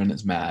boyfriend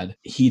is mad.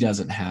 He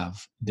doesn't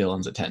have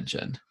Dylan's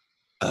attention.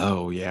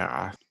 Oh,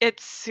 yeah.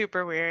 It's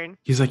super weird.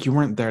 He's like, "You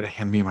weren't there to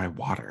hand me my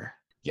water."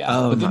 Yeah.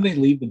 But then they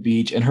leave the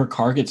beach and her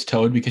car gets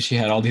towed because she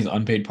had all these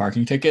unpaid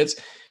parking tickets.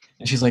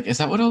 And she's like, "Is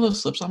that what all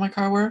those slips on my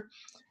car were?"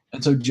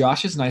 And so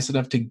Josh is nice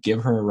enough to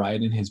give her a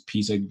ride in his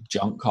piece of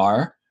junk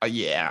car.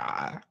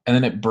 Yeah. And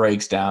then it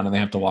breaks down and they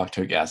have to walk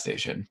to a gas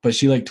station. But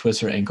she like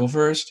twists her ankle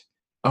first.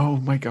 Oh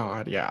my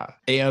god, yeah.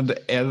 And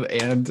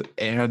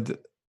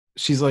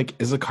she's like,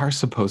 "Is a car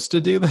supposed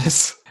to do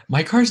this?"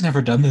 My car's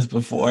never done this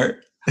before.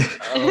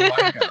 Oh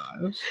my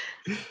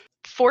gosh.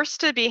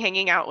 Forced to be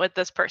hanging out with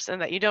this person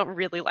that you don't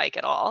really like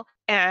at all,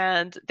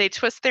 and they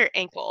twist their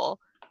ankle.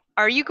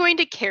 Are you going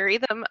to carry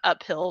them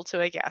uphill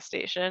to a gas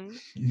station?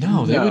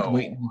 No, they would No.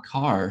 wait in the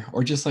car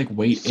or just like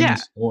wait in Yeah.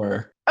 the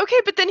store. Okay,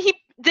 but then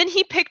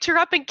he picked her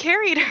up and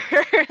carried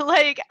her.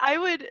 Like, I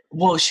would.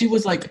 Well, she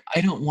was like,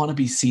 "I don't want to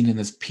be seen in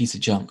this piece of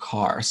junk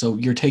car, so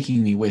you're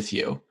taking me with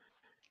you."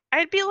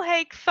 I'd be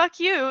like, "Fuck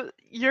you.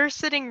 You're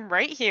sitting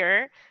right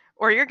here,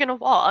 or you're gonna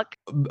walk."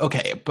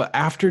 Okay, but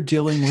after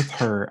dealing with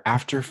her,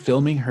 after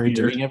filming her, Weird.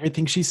 doing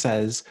everything she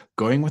says,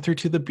 going with her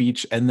to the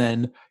beach, and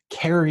then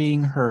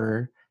carrying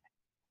her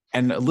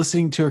and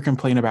listening to her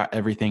complain about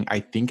everything, I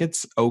think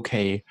it's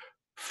okay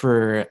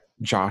for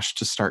Josh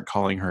to start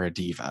calling her a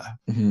diva.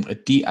 A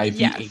D-I-V-A.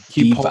 Yes.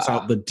 He pulls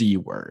out the D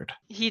word.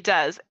 He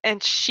does,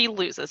 and she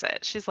loses it.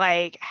 She's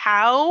like,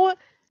 "How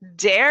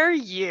dare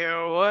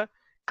you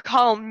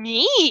call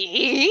me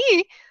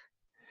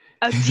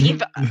a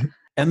diva?"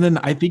 And then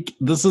I think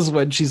this is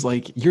when she's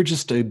like, "You're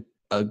just a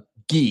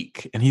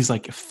geek." And he's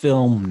like,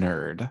 "Film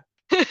nerd."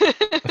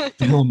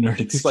 film nerd.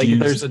 It's like,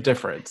 there's a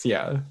difference.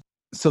 Yeah.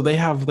 So they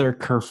have their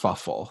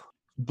kerfuffle.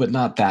 but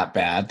not that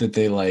bad that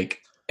they like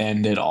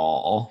end it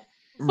all.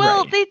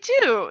 Well, Right. they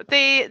do.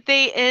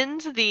 They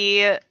end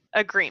the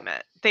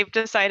agreement. They've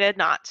decided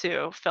not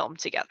to film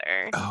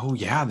together. Oh,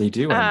 yeah, they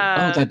do.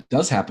 end it. Oh, that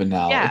does happen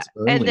now. yeah, It's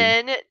early. and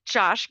then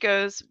Josh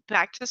goes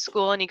back to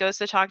school and he goes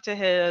to talk to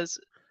his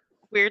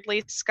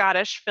weirdly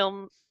Scottish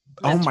film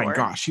Oh my mentor.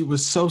 gosh, he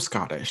was so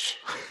Scottish.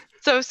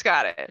 So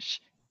Scottish.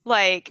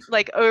 Like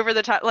over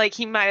the top, like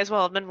he might as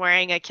well have been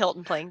wearing a kilt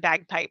and playing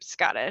bagpipes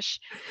Scottish.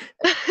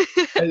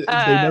 They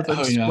never Oh, yeah.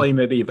 explain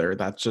it either.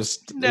 That's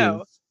just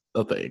No. is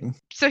a thing.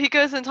 So he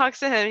goes and talks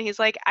to him and he's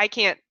like, "I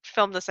can't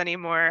film this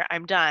anymore.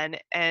 I'm done."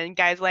 And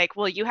guy's like,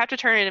 "Well, you have to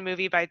turn in a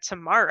movie by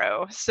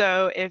tomorrow.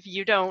 So if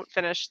you don't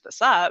finish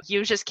this up,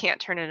 you just can't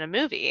turn in a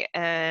movie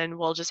and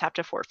we'll just have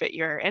to forfeit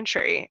your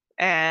entry.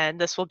 And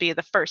this will be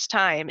the first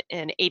time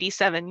in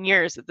 87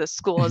 years that this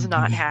school has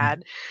not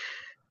had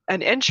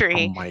an Oh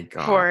entry my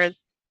gosh. for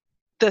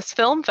this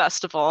film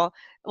festival."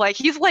 Like,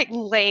 he's like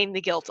laying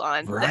the guilt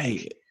on Nick.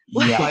 Right.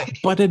 yeah.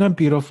 But in a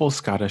beautiful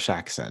Scottish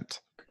accent.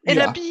 In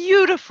Yeah. a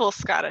beautiful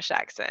Scottish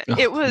accent. Ugh,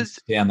 It was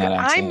stand that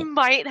I accent.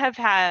 might have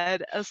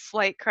had a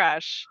slight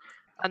crush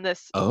on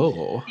this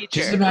Oh. teacher.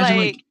 Just imagine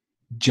like,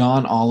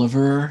 John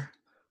Oliver,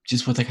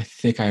 just with like a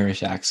thick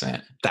Irish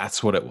accent.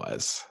 That's what it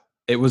was.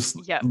 It was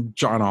Yep.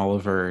 John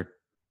Oliver.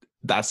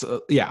 That's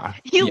yeah.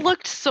 He yeah.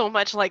 looked so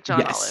much like John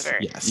Yes, Oliver.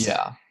 Yes.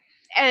 Yeah.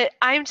 And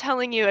I'm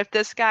telling you, if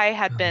this guy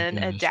had Oh, been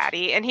a gosh.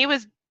 daddy, and he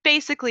was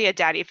basically a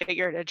daddy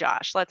figure to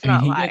Josh, let's I mean,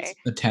 not he lie. gets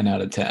a 10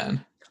 out of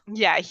 10.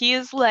 Yeah,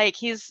 he's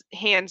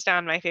hands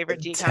down my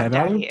favorite decom 10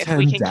 out of daddy. 10 If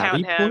we can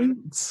daddy count him.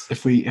 points.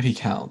 If he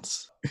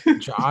counts.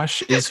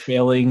 Josh is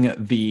failing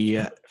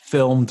the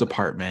film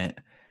department,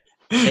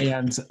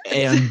 and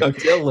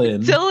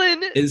Dylan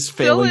Dylan is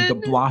failing the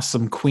Dylan-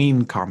 Blossom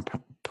Queen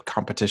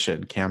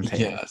competition campaign.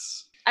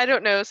 Yes. I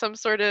don't know, some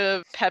sort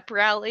of pep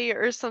rally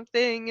or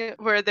something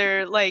where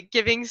they're like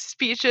giving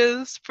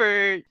speeches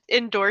for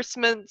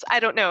endorsements. I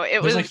don't know. It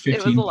There's was like it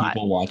 15 was a lot.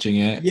 people watching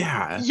it.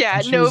 Yeah. Yeah,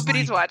 And she was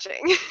nobody's like-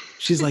 watching.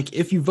 She's like,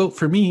 if you vote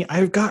for me,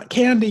 I've got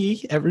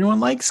candy. Everyone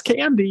likes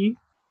candy.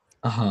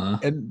 Uh-huh.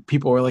 And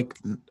people were like,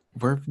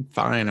 we're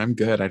fine. I'm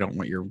good. I don't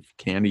want your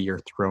candy you're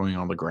throwing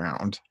on the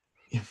ground.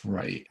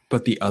 Right.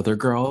 But the other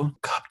girl,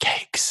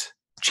 cupcakes.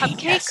 Genius.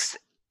 Cupcakes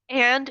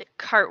and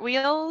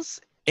cartwheels,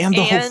 And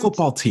the whole and-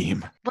 football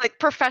team. like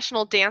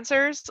professional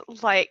dancers,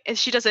 and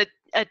she does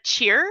a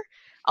cheer.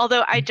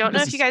 Although I She don't know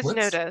does if the you guys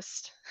splits?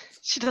 noticed.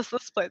 She does the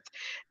splits.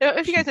 I don't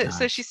know if you She guys so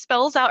does. she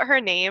spells out her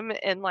name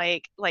in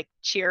like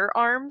cheer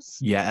arms,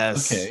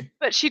 Yes. Okay.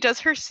 but she does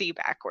her C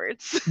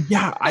backwards.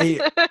 Yeah,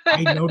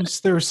 I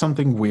noticed there was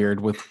something weird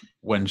with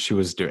when she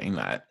was doing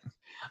that.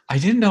 I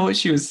didn't know what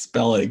she was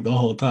spelling the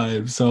whole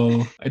time,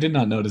 so I did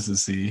not notice the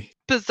C.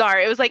 Bizarre.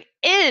 It was like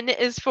N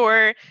is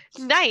for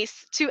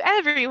nice to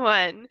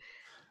everyone.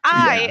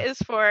 I Yeah. is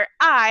for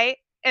I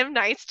am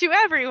nice to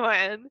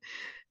everyone.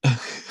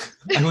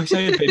 I wish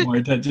I had paid more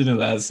attention to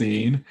that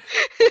scene.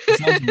 It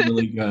sounds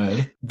really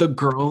good. The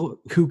girl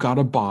who got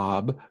a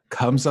bob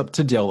comes up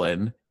to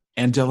Dylan,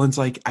 and Dylan's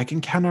like, I can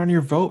count on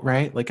your vote,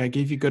 right? Like, I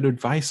gave you good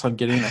advice on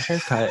getting a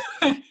haircut.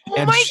 Oh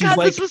And my she's god,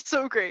 like- this was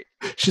so great.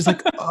 She's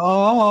like,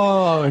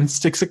 oh, and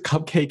sticks a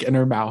cupcake in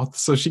her mouth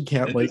so she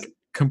can't like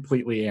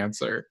completely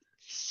answer.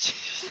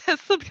 She has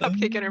the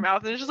cupcake in her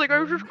mouth and it's just like,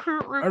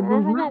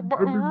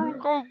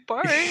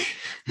 bye.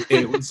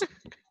 It was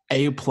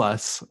A+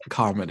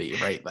 comedy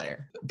right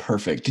there.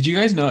 Perfect. Did you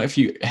guys know if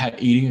you had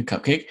eating a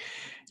cupcake,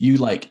 you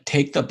like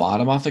take the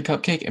bottom off the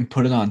cupcake and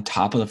put it on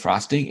top of the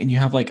frosting and you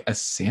have like a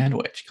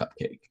sandwich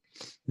cupcake?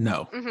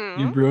 No, Mhm.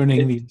 you're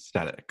ruining the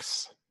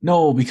aesthetics.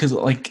 No, because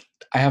like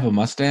I have a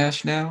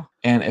mustache now,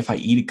 and if I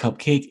eat a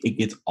cupcake, it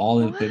gets all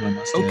in my What?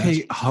 mustache.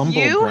 Okay, humble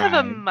You have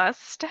a brag.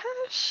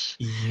 mustache?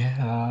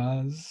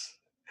 Yes.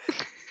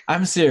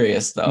 I'm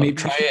serious though. Maybe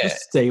Try you should it.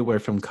 just stay away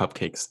from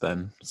cupcakes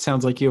then.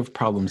 Sounds like you have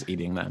problems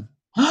eating them.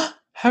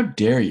 How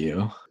dare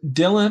you?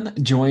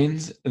 Dylan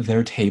joins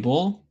their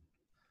table,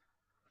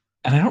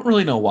 and I don't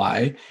really know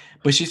why,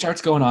 but she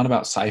starts going on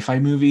about sci-fi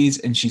movies,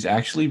 and she's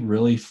actually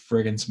really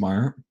friggin'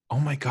 smart. Oh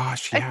my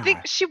gosh, yeah. I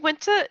think she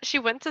went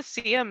to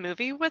see a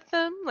movie with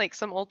them, like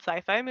some old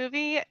sci-fi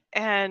movie,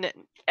 and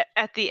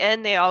at the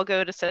end they all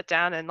go to sit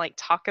down and like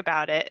talk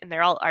about it, and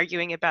they're all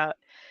arguing about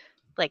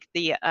like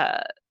the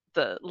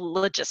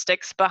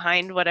logistics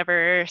behind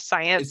whatever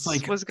science It's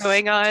like was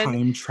going on.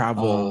 time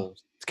travel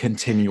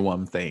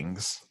continuum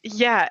things.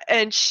 Yeah,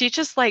 and she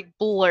just like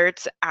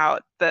blurts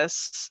out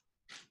this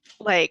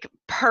like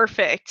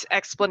perfect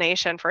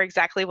explanation for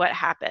exactly what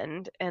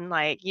happened and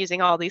like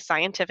using all these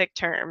scientific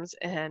terms,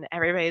 and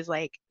everybody's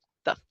like,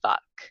 the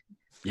fuck?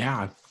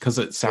 Yeah, because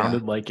it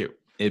sounded like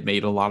it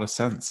made a lot of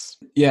sense.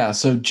 Yeah,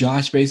 so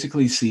Josh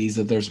basically sees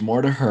that there's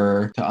more to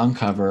her to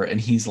uncover, and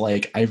he's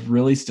like, I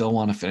really still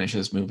want to finish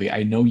this movie.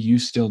 I know you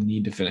still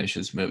need to finish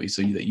this movie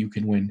so that you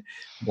can win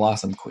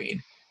Blossom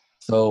Queen.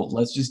 So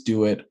let's just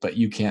do it, but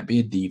you can't be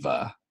a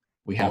diva.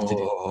 We have to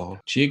do it. Oh.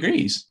 She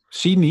agrees.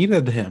 She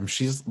needed him.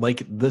 She's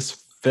like, this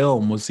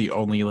film was the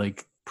only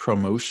like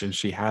promotion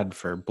she had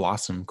for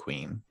Blossom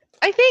Queen.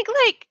 I think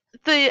like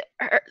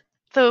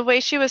the way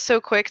she was so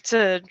quick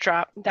to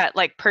drop that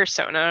like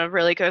persona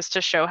really goes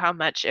to show how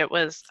much it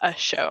was a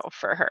show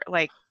for her.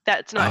 Like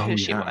that's not Oh, who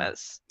she yeah.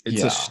 was.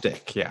 It's Yeah. a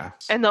shtick, yeah.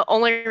 And the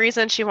only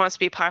reason she wants to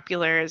be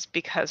popular is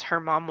because her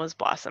mom was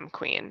Blossom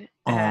Queen.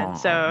 And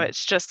so Aw.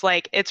 it's just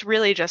like, it's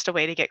really just a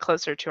way to get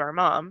closer to her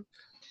mom.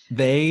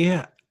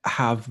 They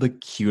have the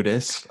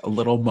cutest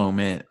little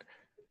moment.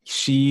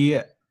 She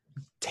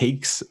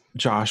takes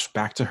Josh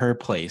back to her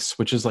place,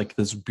 which is like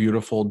this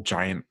beautiful,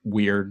 giant,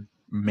 weird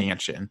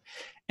mansion.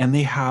 And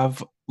they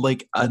have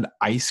like an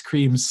ice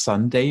cream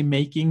sundae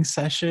making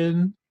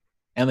session.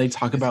 And they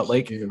talk about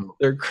like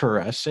their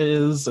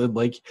crushes, and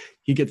like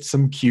he gets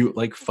some cute,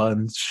 like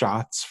fun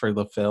shots for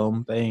the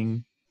film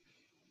thing.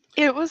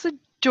 It was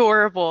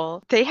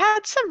adorable. They had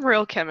some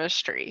real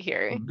chemistry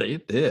here. They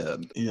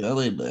did. Yeah,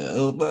 they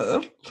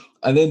did.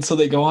 And then so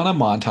they go on a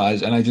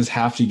montage, and I just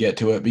have to get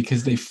to it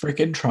because they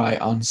freaking try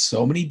on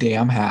so many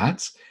damn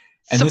hats.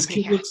 And So this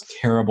many kid looks hats.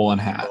 terrible in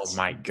Oh hats.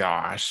 my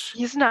gosh.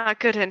 He's not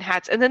good in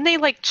hats. And then they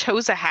like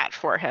chose a hat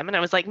for him. And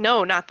I was like,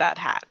 no, not that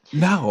hat.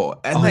 No.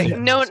 And Oh, Like,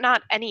 then no,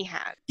 not any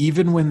hat.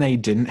 even when they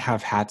didn't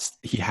have hats,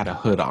 he had a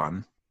hood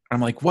on. I'm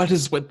like, what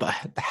is with the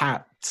hat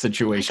Like,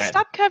 situation?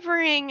 stop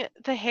covering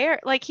the hair.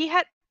 Like he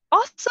had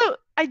also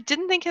I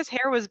didn't think his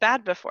hair was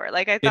bad before.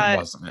 Like I It thought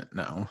wasn't,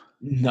 no.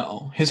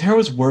 No, his hair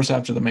was worse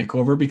after the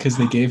makeover because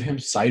they gave him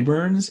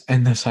sideburns,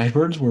 and the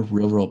sideburns were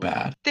real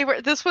bad.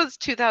 this was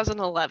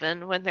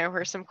 2011 when there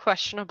were some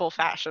questionable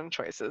fashion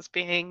choices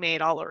being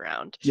made all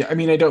around. Yeah, I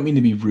mean, I don't mean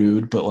to be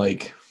rude, but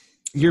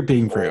You're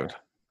being rude.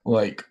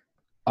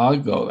 I'll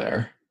go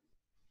there.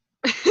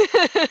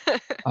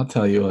 I'll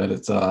tell you what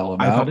it's all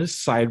I thought about. his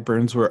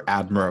sideburns were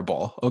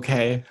admirable.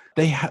 Okay,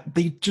 they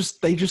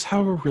just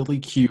have a really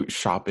cute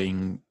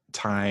shopping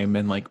time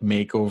and like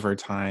makeover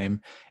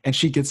time, and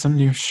she gets some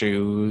new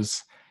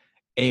shoes,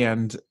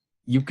 and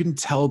you can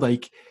tell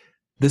like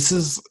this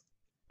is.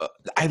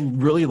 I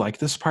really like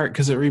this part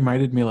because it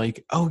reminded me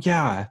like, oh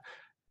yeah,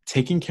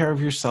 taking care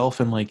of yourself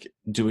and like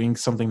doing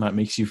something that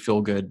makes you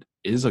feel good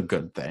is a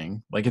good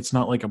thing. Like it's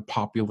not like a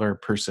popular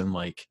person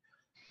like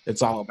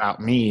it's all about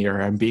me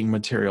or I'm being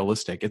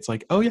materialistic. It's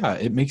like, oh yeah,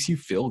 it makes you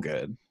feel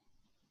good.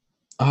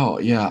 Oh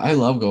yeah, I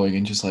love going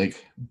and just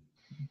like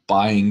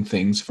buying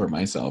things for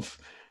myself,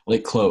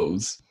 like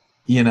clothes.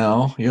 You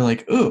know, you're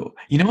like, ooh,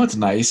 you know what's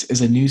nice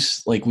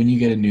is like when you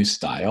get a new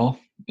style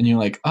and you're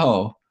like,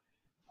 oh,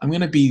 I'm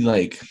gonna be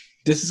like,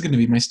 this is gonna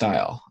be my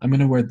style. I'm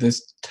gonna wear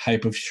this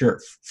type of shirt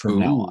from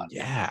now Ooh, on.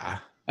 yeah.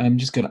 And I'm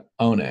just gonna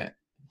own it.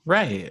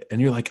 Right. And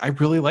you're like, I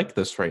really like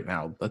this right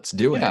now. Let's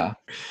do it. Yeah.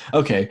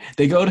 Okay.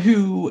 They go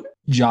to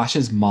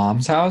Josh's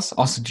mom's house.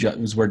 Also,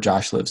 is where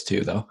Josh lives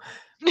too, though.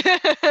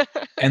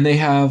 And they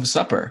have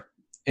supper.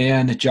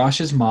 And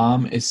Josh's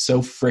mom is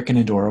so freaking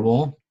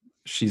adorable.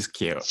 She's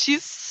cute.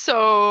 She's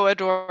so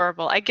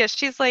adorable. I guess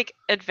she's like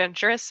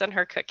adventurous in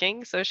her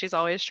cooking, so she's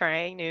always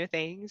trying new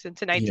things. And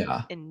tonight's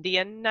Yeah.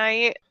 Indian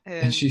night.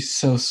 And she's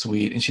so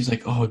sweet. And she's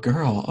like, oh, a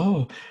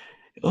girl.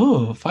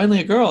 Oh, finally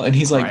a girl. And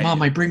he's like, Right.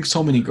 Mom, I bring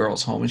so many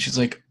girls home. And she's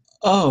like,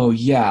 oh,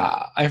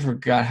 yeah, I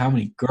forgot how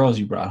many girls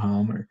you brought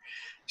home. Or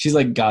she's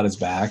like, got his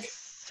back.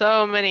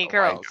 So many Oh my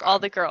girls, all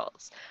God. the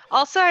girls.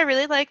 Also, I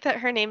really like that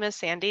her name is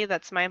Sandy.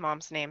 That's my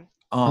mom's name.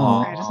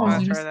 I just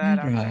want to throw that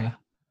out there.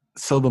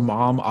 So the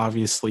mom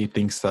obviously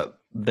thinks that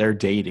they're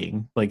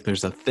dating. Like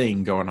there's a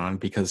thing going on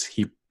because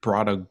he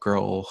brought a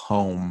girl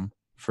home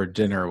for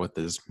dinner with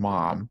his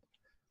mom.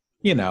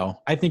 You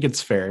know, I think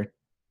it's fair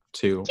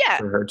Yeah.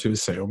 for her to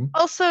assume.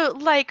 Also,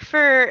 like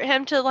for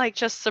him to like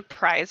just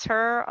surprise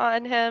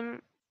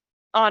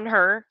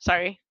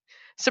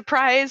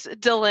surprise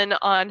Dylan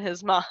on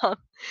his mom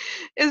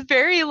is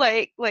very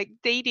like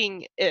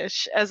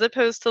dating-ish as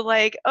opposed to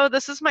like, oh,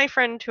 this is my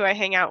friend who I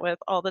hang out with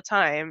all the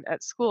time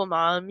at school,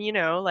 mom, you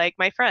know, like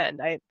my friend.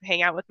 I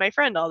hang out with my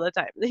friend all the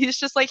time. He's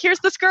just like, here's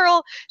this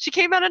girl. She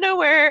came out of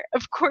nowhere.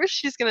 Of course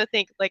she's going to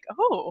think like,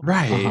 oh.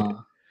 Right. Uh-huh.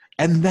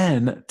 And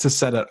then to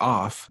set it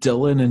off,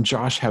 Dylan and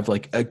Josh have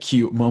like a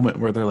cute moment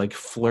where they're like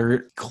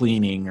flirt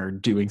cleaning or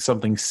doing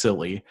something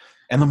silly.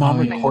 And the mom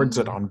Oh, yeah. records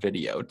it on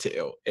video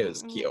too. It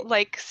was cute.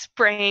 Like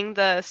spraying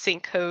the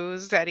sink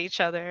hose at each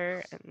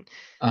other.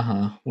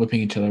 And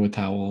Whipping each other with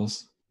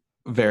towels.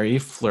 Very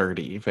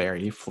flirty,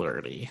 very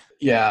flirty.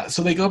 Yeah,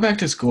 so they go back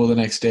to school the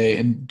next day,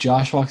 and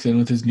Josh walks in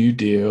with his new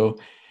do,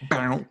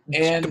 and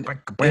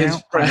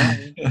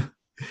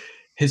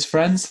his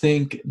friends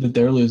think that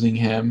they're losing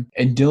him,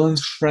 and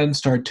Dylan's friends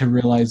start to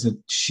realize that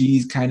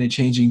she's kind of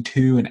changing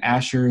too, and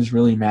Asher is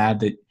really mad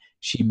that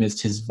she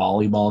missed his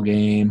volleyball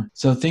game.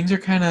 So things are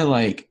kind of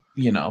like,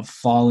 you know,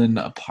 falling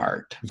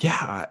apart.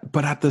 Yeah,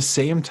 but at the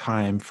same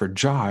time, for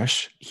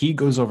Josh, he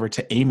goes over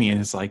to Amy and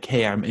is like,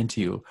 hey, I'm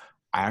into you.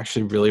 I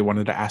actually really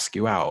wanted to ask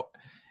you out.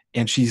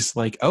 And she's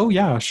like, oh,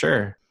 yeah,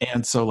 sure.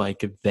 And so,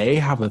 like, they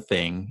have a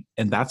thing,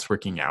 and that's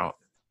working out.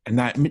 And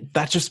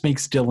that just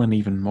makes Dylan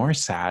even more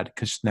sad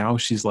because now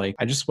she's like,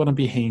 I just want to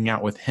be hanging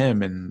out with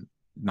him and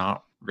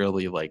not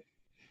really, like,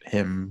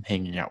 him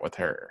hanging out with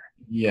her.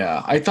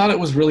 Yeah, I thought it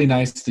was really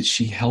nice that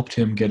she helped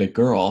him get a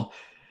girl.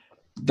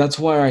 That's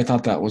where I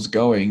thought that was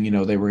going. You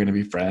know, they were going to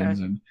be friends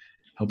and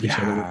help each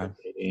other with their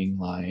dating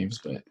lives,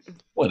 but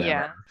whatever.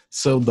 Yeah.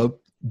 So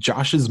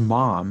Josh's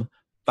mom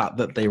thought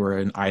that they were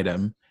an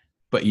item,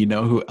 but you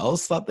know who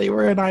else thought they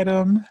were an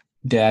item?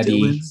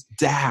 Daddy. Dylan's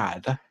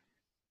dad.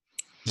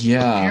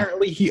 Yeah.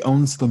 Apparently he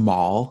owns the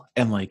mall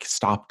and like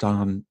stopped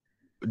on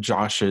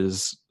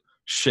Josh's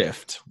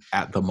shift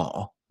at the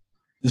mall.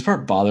 This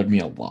part bothered me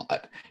a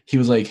lot. He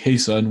was like, hey,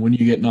 son, when are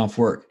you getting off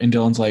work? And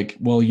Dylan's like,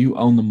 well, you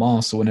own the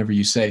mall, so whenever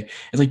you say.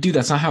 It's like, dude,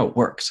 that's not how it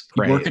works.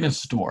 You work in a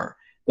store.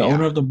 The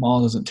owner of the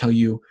mall doesn't tell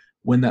you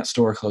when that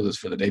store closes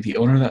for the day. The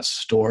owner of that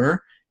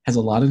store has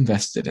a lot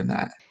invested in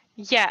that.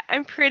 Yeah,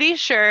 I'm pretty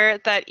sure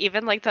that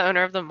even like the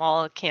owner of the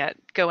mall can't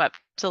go up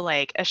to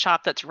like a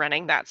shop that's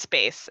running that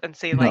space and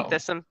say like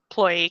this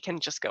employee can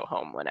just go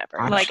home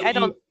whenever. Actually, like I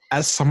don't.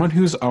 As someone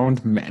who's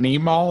owned many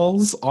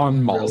malls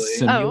on Mall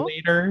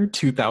Simulator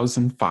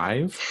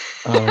 2005,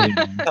 I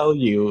can tell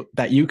you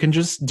that you can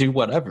just do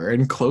whatever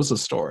and close a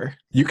store.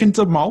 You can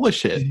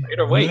demolish it right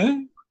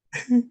away.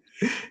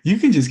 You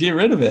can just get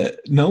rid of it.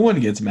 No one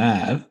gets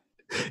mad.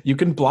 You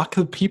can block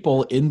the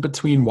people in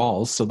between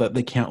walls so that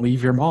they can't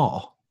leave your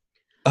mall.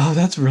 Oh,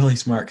 that's really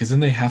smart because then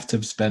they have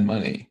to spend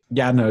money.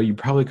 Yeah, no, you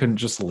probably couldn't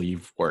just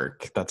leave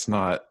work. That's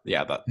not,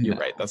 yeah, that you're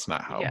No. right. That's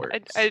not how it Yeah,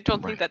 works. I don't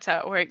think Right. that's how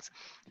it works.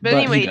 But But he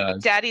anyway,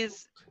 does.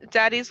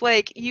 Daddy's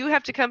like, you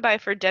have to come by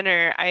for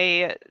dinner.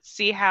 I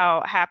see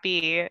how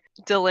happy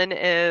Dylan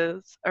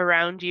is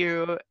around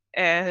you,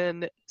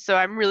 and so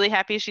I'm really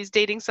happy she's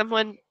dating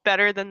someone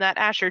better than that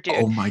Asher dude.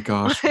 Oh my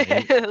gosh,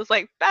 right? I was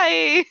like,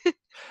 bye.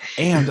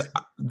 And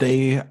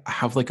they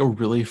have like a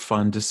really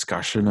fun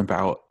discussion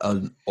about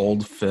an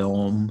old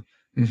film,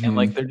 and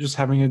like Mhm. they're just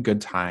having a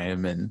good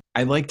time. And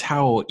I liked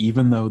how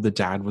even though the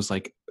dad was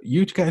like,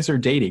 you guys are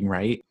dating,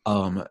 right?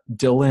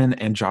 Dylan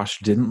and Josh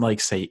didn't like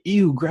say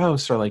ew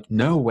gross or like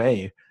no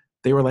way.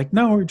 They were like,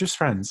 no, we're just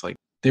friends. Like,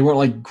 They weren't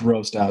like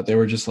grossed out. They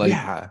were just like,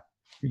 yeah.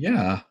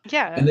 yeah.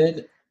 Yeah. And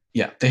then,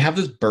 yeah, they have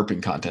this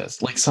burping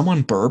contest. Like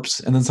someone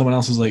burps, and then someone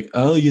else is like,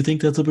 "Oh, you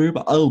think that's a burp?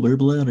 I'll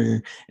burp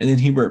louder." And then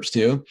he burps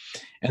too.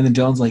 And then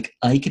Dylan's like,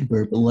 "I can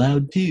burp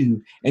loud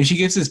too." And she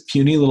gives this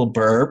puny little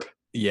burp.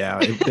 Yeah,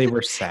 they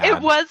were It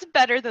sad. was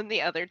better than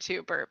the other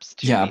two burps,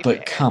 to Yeah, be but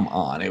fair. come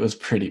on, it was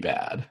pretty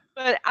bad.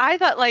 But I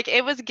thought like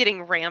it was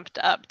getting ramped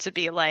up to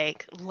be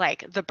like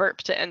the burp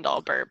to end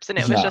all burps, and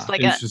it was just Yeah.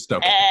 like It was a just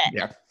okay. eh.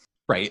 Yeah.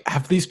 Right.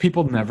 Have these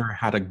people never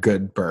had a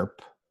good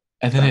burp?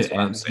 And then That's it what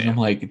I'm ends, and I'm saying.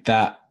 like,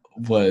 that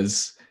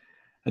was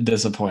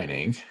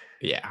disappointing.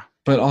 Yeah.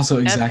 But also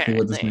exactly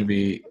what this Apparently.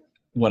 movie,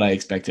 what I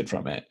expected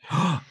from it.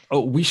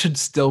 Oh, we should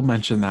still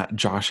mention that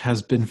Josh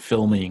has been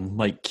filming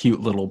like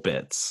cute little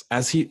bits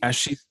as she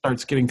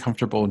starts getting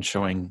comfortable and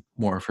showing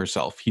more of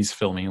herself. He's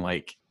filming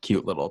like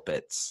cute little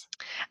bits.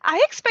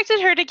 I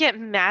expected her to get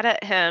mad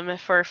at him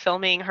for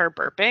filming her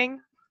burping.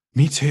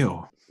 Me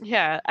too.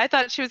 Yeah, I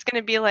thought she was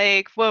gonna be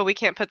like, "Whoa, we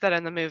can't put that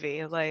in the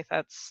movie. Like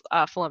that's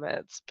off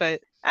limits."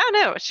 But I don't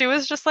know. She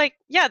was just like,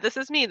 "Yeah, this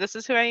is me. This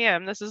is who I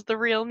am. This is the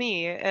real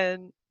me."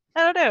 And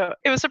I don't know.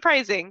 It was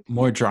surprising.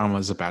 More drama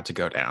is about to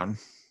go down.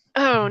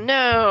 Oh I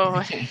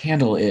no. can't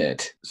handle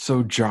it.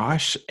 So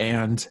Josh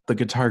and the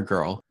guitar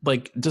girl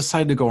like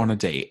decide to go on a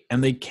date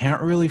and they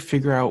can't really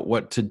figure out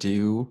what to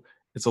do.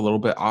 It's a little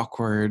bit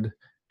awkward.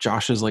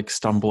 Josh is like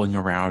stumbling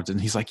around and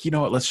he's like, you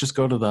know what, let's just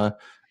go to the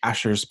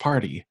Asher's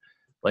party.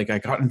 Like I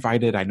got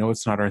invited. I know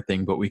it's not our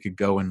thing, but we could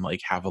go and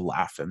like have a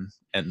laugh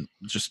and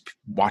just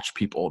watch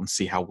people and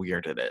see how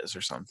weird it is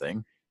or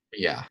something.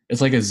 Yeah.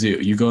 It's like a zoo.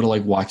 You go to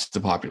like watch the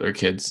popular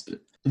kids.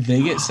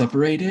 They get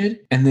separated,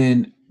 and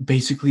then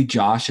basically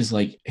Josh is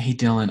like, "Hey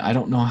Dylan, I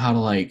don't know how to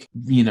like,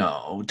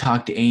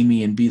 talk to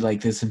Amy and be like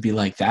this and be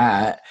like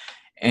that."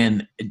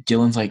 And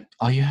Dylan's like,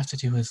 "All you have to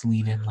do is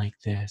lean in like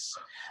this."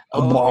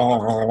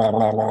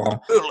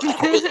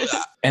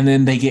 And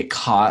then they get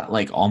caught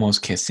like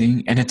almost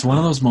kissing, and it's one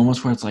of those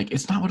moments where it's like,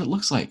 it's not what it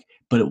looks like,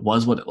 but it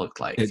was what it looked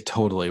like. It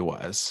totally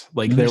was.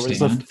 Like You there was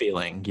a understand?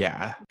 feeling,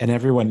 yeah. And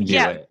everyone knew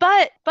Yeah, it.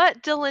 but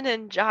Dylan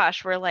and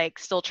Josh were like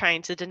still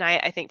trying to deny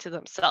it, I think, to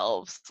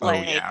themselves. Oh,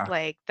 yeah.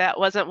 Like that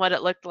wasn't what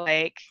it looked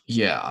like.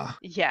 Yeah.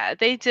 Yeah,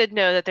 they did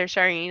know that they're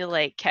starting to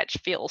like catch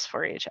feels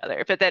for each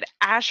other, but that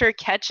Asher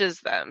catches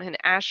them, and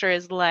Asher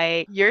is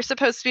like, "You're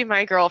supposed to be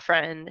my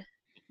girlfriend.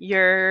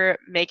 You're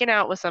making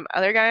out with some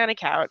other guy on a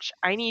couch.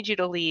 I need you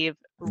to leave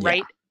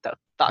right the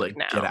fuck Like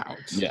now." get out.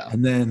 Yeah.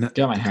 And then Get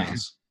out of my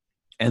house.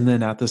 And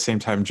then at the same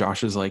time,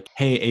 Josh is like,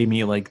 hey,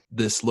 Amy, like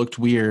this looked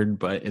weird,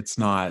 but it's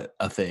not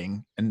a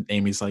thing. And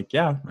Amy's like,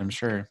 yeah, I'm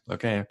sure.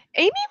 Okay.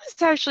 Amy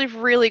was actually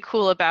really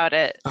cool about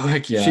it. Oh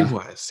heck yeah. She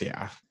was,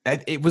 yeah.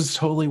 It was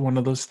totally one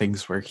of those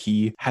things where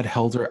he had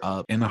held her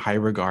up in a high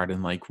regard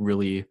and like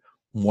really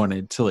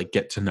wanted to like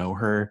get to know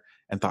her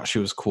and thought she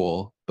was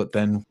cool. But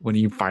then when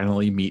you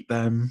finally meet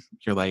them,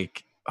 you're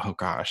like, oh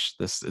gosh,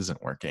 this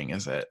isn't working,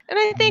 is it? And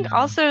I think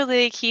also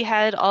like he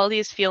had all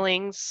these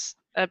feelings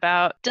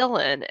about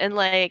Dylan, and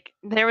like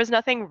there was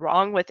nothing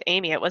wrong with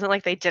Amy. It wasn't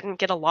like they didn't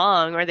get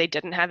along or they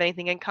didn't have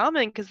anything in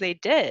common, because they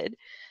did.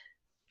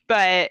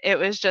 But it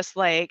was just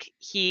like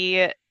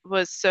he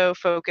was so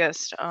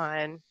focused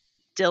on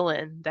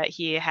Dylan that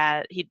he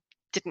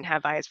didn't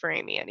have eyes for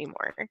Amy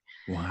anymore.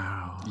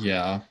 Wow.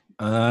 Yeah.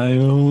 I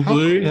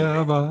only How cool.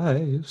 have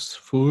eyes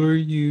for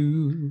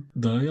you.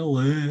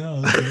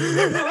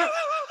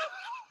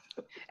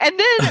 And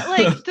then,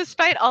 like,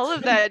 despite all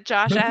of that,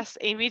 Josh asked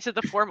Amy to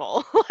the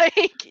formal.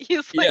 Like,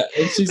 he's like,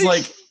 Yeah, and she's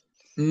like,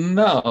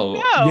 no.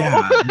 no.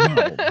 Yeah, no,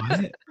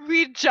 what?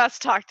 We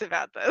just talked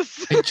about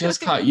this. I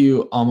just caught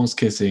you almost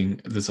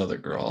kissing this other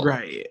girl.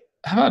 Right.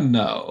 How about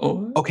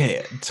no?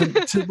 Okay,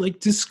 to like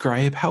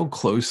describe how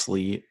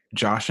closely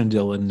Josh and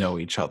Dylan know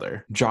each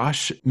other.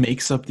 Josh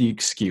makes up the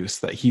excuse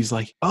that he's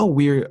like, "Oh,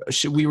 we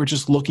were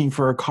just looking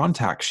for a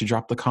contact. She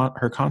dropped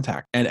her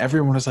contact," and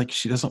everyone was like,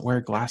 "She doesn't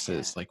wear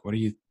glasses. Like, what are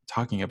you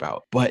talking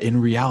about?" But in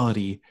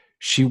reality,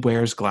 she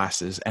wears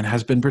glasses and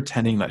has been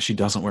pretending that she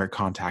doesn't wear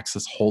contacts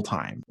this whole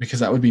time. Because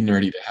that would be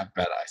nerdy to have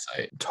bad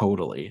eyesight.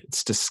 Totally,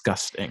 it's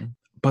disgusting.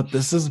 But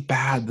this is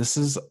bad. This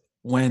is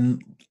when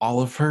all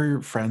of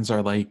her friends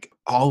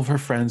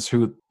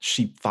who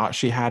she thought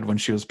she had when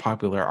she was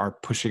popular are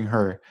pushing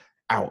her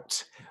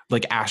out.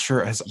 Like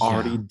Asher has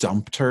already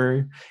dumped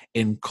her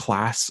in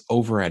class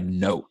over a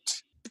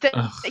note. that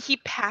Ugh. he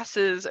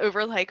passes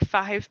over like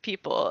 5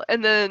 people,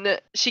 and then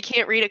she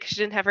can't read it because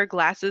she didn't have her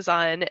glasses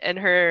on, and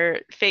her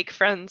fake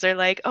friends are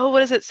like, oh, what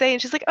does it say?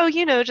 And she's like, oh,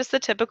 just the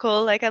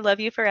typical, like, I love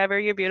you forever,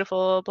 you're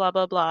beautiful, blah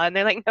blah blah. And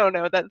they're like,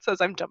 no, that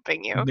says I'm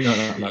dumping you.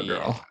 No,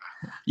 girl.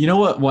 You know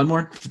what? One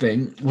more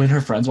thing. When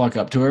her friends walk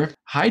up to her,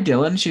 hi,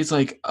 Dylan. She's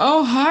like,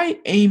 oh, hi,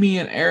 Amy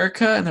and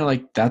Erica. And they're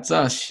like, that's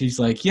us. She's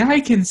like, yeah, I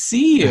can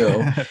see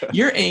you.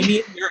 You're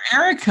Amy and you're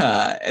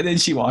Erica. And then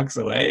she walks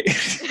away.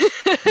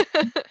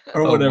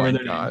 Or whatever oh my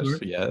their gosh, names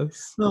were.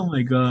 yes. Oh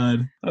my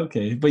god.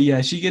 Okay. But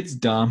yeah, she gets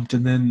dumped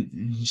and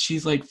then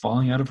she's like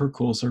falling out of her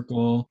cool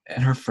circle.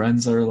 And her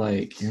friends are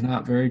like, you're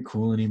not very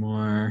cool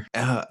anymore.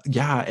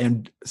 Yeah,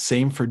 and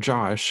same for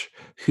Josh,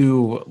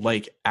 who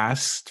like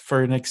asked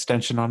for an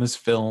extension on his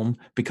film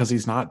because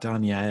he's not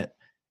done yet.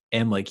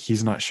 And like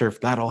he's not sure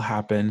if that'll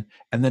happen.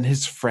 And then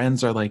his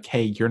friends are like,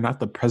 hey, you're not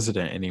the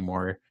president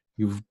anymore.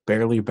 You've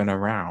barely been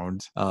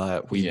around.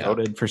 We Yeah.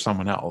 voted for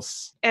someone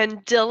else.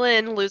 And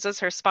Dylan loses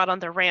her spot on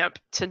the ramp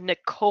to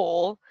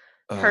Nicole,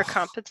 her Ugh.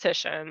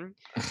 competition.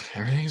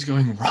 Everything's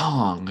going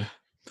wrong.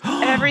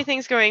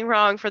 Everything's going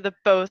wrong for the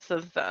both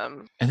of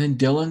them. And then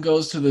Dylan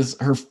goes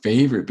to her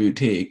favorite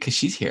boutique because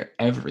she's here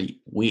every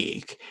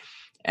week.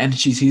 And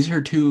she sees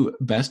her 2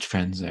 best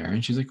friends there.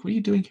 And she's like, what are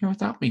you doing here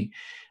without me?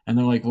 And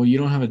they're like, well, you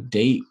don't have a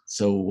date.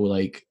 So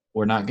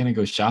we're not going to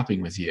go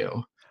shopping with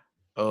you.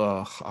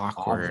 Ugh,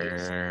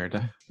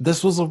 awkward.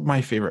 This was my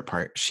favorite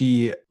part.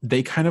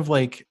 They kind of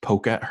like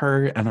poke at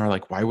her and are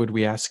like, why would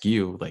we ask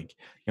you? Like,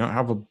 you don't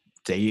have a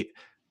date.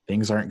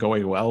 Things aren't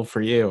going well for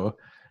you.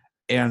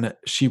 And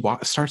she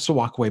starts to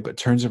walk away, but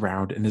turns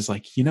around and is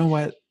like, you know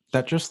what?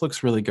 That just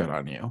looks really good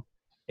on you.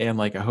 And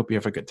like, I hope you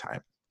have a good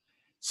time.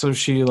 So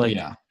she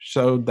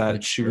showed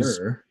that she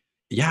was,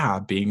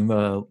 being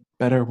the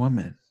better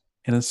woman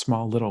in a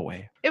small little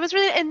way. It was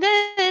really, and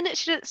then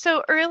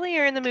so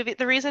earlier in the movie,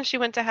 the reason she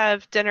went to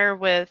have dinner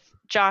with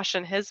Josh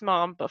and his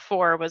mom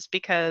before was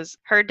because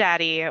her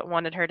daddy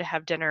wanted her to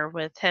have dinner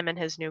with him and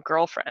his new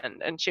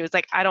girlfriend. And she was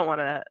like, I don't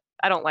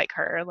like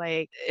her.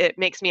 Like, it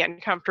makes me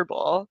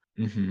uncomfortable.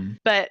 Mm-hmm.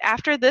 But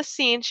after this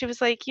scene, she was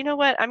like, you know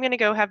what? I'm going to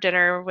go have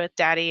dinner with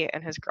daddy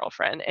and his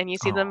girlfriend. And you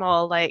see them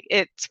all like,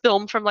 it's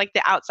filmed from like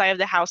the outside of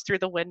the house through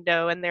the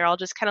window. And they're all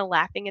just kind of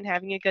laughing and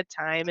having a good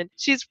time. And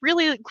she's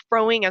really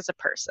growing as a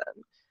person.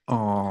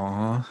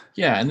 Aww.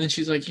 Yeah, and then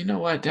she's like, you know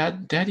what?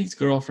 Daddy's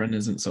girlfriend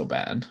isn't so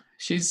bad.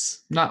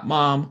 She's not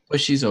mom, but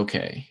she's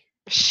okay.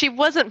 She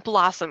wasn't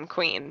Blossom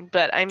Queen,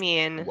 but I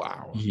mean...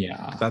 Wow.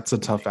 Yeah. That's a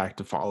tough act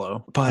to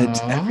follow.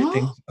 But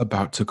everything's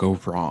about to go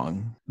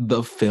wrong.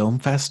 The film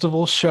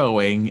festival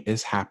showing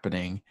is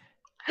happening.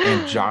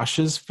 And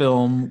Josh's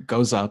film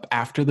goes up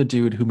after the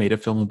dude who made a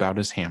film about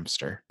his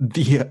hamster.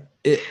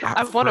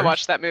 I want to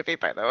watch that movie,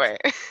 by the way.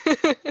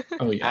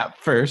 Oh, yeah. At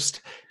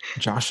first,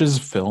 Josh's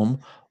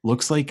film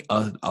looks like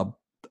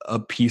a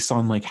piece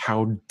on like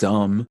how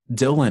dumb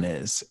Dylan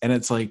is, and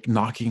it's like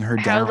knocking her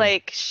down. How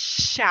like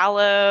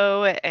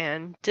shallow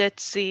and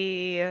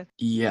ditzy.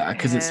 Yeah,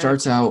 because it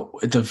starts out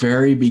at the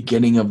very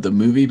beginning of the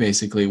movie,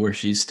 basically, where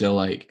she's still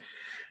like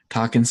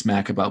talking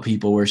smack about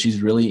people, where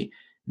she's really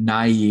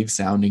naive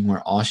sounding,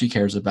 where all she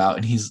cares about,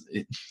 and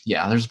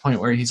there's a point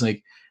where he's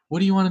like,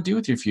 what do you want to do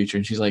with your future?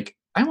 And she's like,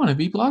 I want to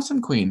be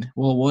Blossom Queen.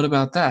 Well, what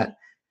about that?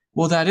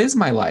 Well, that is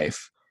my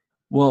life.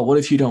 Well, what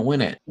if you don't win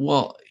it?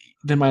 Well,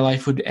 then my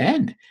life would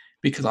end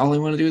because all I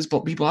want to do is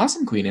be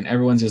Blossom Queen. And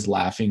everyone's just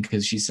laughing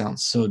because she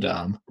sounds so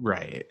dumb.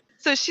 Right.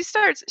 So she's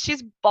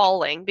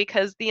bawling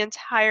because the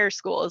entire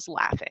school is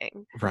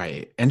laughing.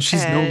 Right. And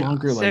she's no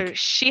longer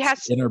she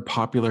has in her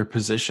popular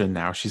position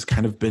now. She's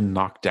kind of been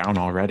knocked down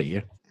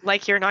already.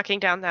 Like you're knocking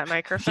down that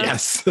microphone?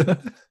 Yes.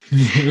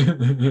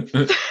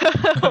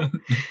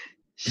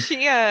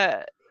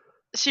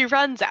 She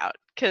runs out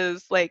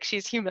because like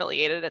she's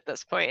humiliated at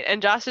this point,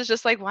 and Josh is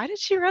just like, why did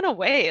she run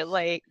away?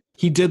 Like,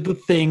 he did the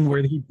thing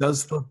where he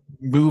does the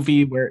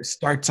movie where it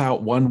starts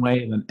out one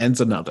way and then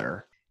ends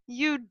another.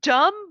 You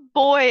dumb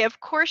boy, of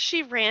course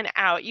she ran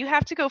out. You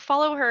have to go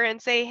follow her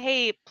and say,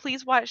 hey,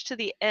 please watch to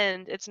the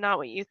end. It's not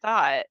what you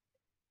thought.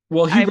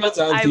 Well, he runs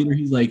out of the theater.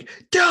 He's like,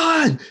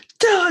 Dylan,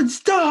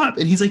 stop.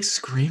 And he's like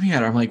screaming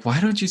at her. I'm like, why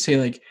don't you say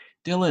like,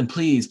 Dylan,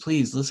 please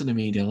listen to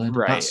me, Dylan.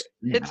 Right.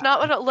 It's not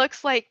what it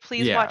looks like.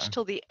 Please watch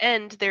till the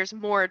end. There's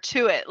more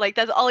to it. Like,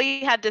 that's all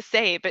he had to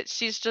say. But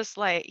he's just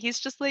like,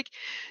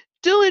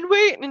 Dylan,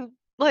 wait. And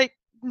like,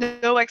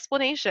 no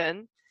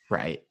explanation.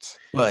 Right.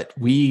 But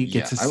we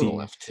get to see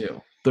left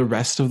too. The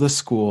rest of the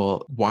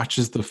school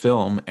watches the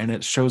film, and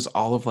it shows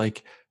all of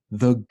like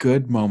the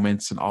good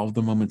moments and all of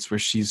the moments where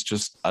she's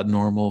just a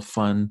normal,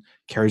 fun,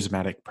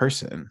 charismatic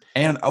person.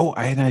 And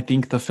I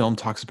think the film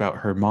talks about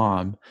her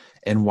mom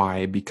and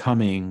why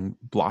becoming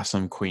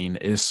Blossom Queen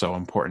is so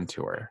important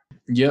to her.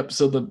 Yep.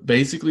 So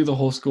basically the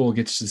whole school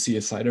gets to see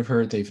a side of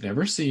her they've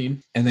never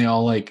seen, and they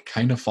all like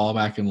kind of fall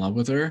back in love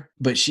with her.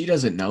 But she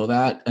doesn't know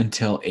that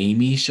until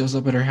Amy shows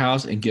up at her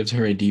house and gives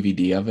her a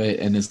DVD of it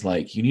and is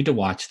like, "You need to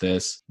watch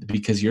this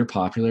because you're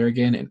popular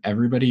again and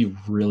everybody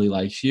really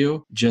likes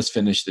you. Just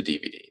finish the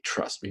DVD.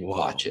 Trust me,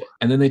 watch it."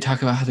 And then they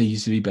talk about how they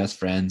used to be best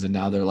friends and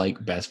now they're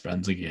like best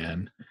friends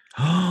again.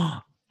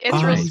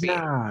 It's really sweet.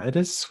 Yeah, it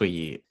is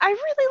sweet. I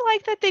really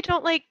like that they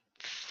don't like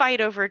fight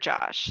over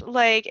Josh.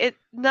 Like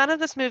none of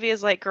this movie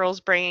is like girls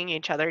bringing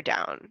each other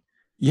down.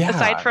 Yeah.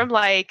 Aside from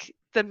like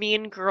the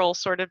mean girl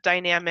sort of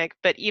dynamic,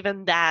 but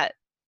even that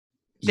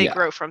they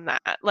grow from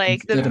that.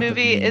 Like Instead the of the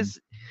movie mean- is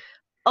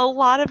a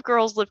lot of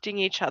girls lifting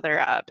each other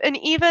up. And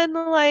even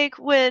like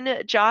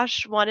when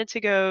Josh wanted to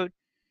go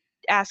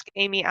ask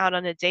Amy out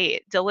on a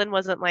date, Dylan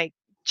wasn't like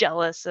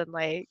jealous and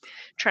like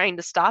trying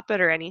to stop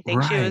it or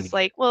anything. She was Right.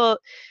 like, well,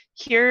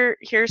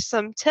 here's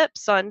some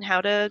tips on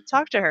how to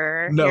talk to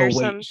her. No, Here's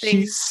wait, some she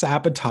things.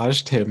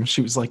 sabotaged him.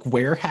 She was like,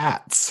 wear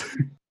hats.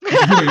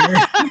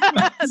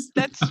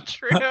 That's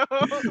true.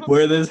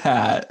 Wear this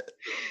hat.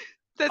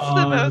 That's Oh,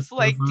 the that's most so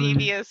like funny.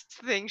 devious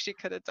thing she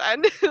could have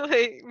done.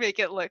 Like make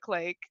it look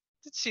like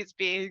she's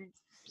being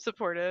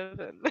supportive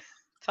and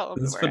tell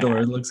him This to wear a fedora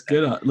hat. looks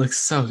good. Looks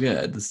so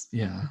good.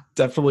 Yeah.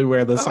 Definitely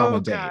wear this on Oh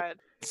a date. god.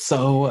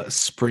 So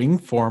spring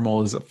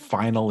formal is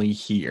finally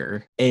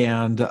here.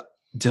 And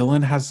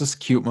Dylan has this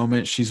cute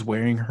moment. She's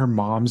wearing her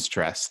mom's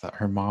dress that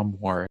her mom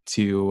wore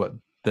to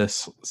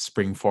this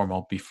spring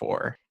formal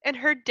before. And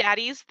her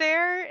daddy's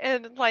there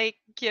and like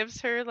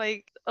gives her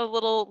like a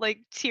little like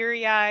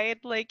teary-eyed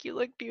like you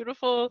look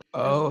beautiful.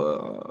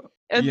 Oh,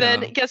 And yeah.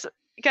 then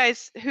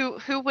guys,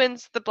 who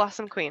wins the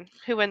Blossom Queen?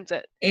 Who wins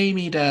it?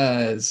 Amy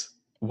does.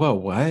 Whoa,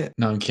 what?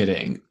 No, I'm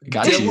kidding.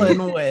 Got you.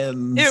 Dylan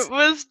wins. It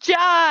was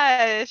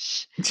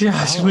Josh.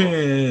 Josh Oh,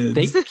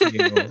 wins. Thank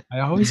you. I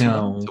always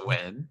No. want to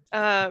win.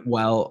 Um,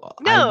 Well,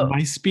 No.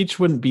 my speech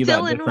wouldn't be that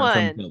Dylan different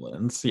won. from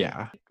Dylan's.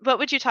 Yeah. what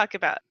would you talk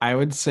about? I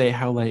would say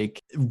how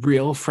like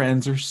real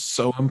friends are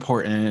so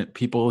important.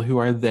 People who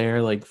are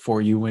there like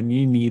for you when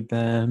you need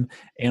them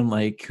and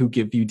like who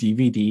give you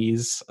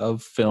DVDs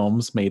of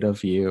films made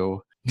of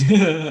you.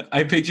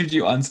 I pictured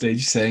you on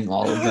stage saying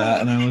all of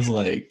that, and I was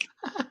like,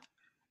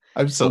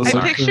 I'm so I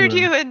sorry. pictured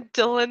you in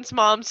Dylan's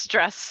mom's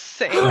dress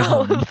saying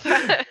all of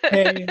that.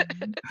 Hey,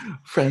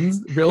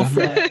 friends, real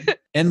friends.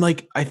 And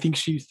like I think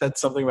she said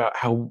something about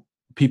how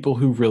people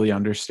who really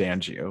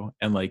understand you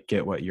and like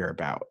get what you're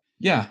about.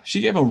 yeah,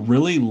 she gave a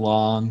really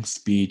long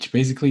speech,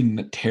 basically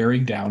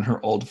tearing down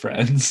her old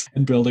friends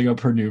and building up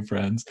her new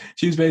friends.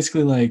 She was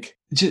basically like,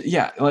 I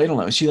don't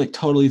know. She like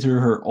totally threw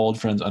her old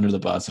friends under the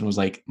bus and was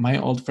like, my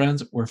old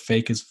friends were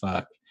fake as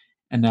fuck,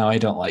 and now I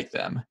don't like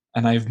them,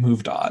 and I've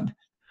moved on.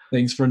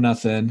 Thanks for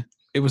nothing.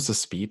 It was a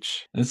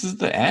speech. This is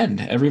the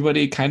end.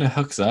 Everybody kind of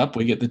hooks up.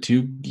 We get the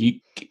two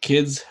geek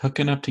kids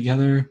hooking up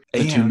together.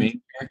 The two And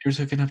main characters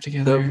hooking up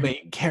together. The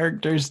main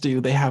characters do.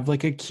 They have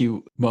like a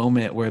cute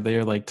moment where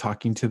they're like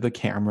talking to the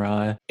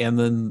camera and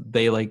then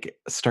they like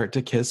start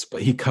to kiss,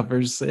 but he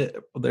covers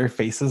their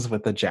faces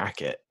with a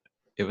jacket.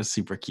 It was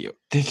super cute.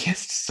 They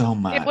kissed so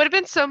much. It would have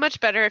been so much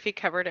better if he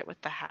covered it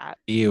with the hat.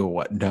 Ew,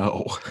 what?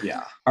 No.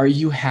 Yeah. Are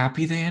you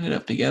happy they ended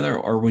up together,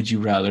 or would you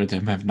rather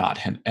them have not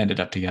ended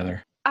up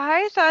together?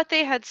 I thought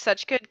they had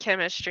such good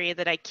chemistry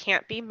that I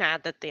can't be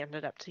mad that they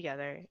ended up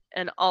together.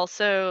 And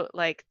also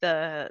like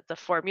the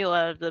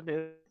formula of the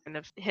movie kind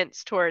of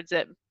hints towards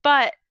it.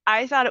 But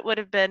I thought it would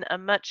have been a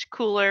much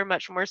cooler,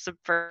 much more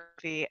subversive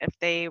if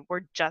they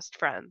were just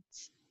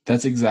friends.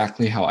 That's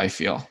exactly how I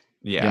feel.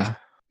 Yeah.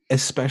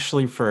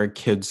 Especially for a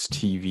kids'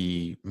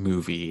 TV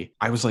movie.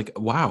 I was like,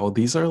 wow,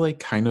 these are like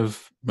kind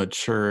of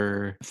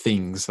mature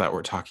things that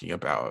we're talking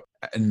about.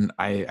 And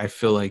I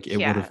feel like it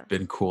would Yeah. have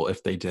been cool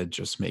if they did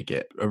just make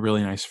it a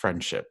really nice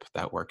friendship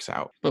that works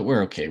out. But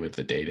we're okay with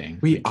the dating.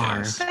 We I are.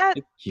 guess. That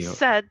Cute.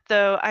 said,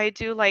 though, I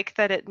do like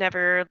that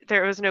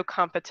there was no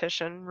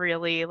competition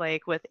really,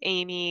 like with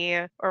Amy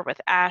or with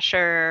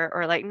Asher,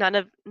 or like none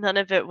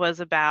of it was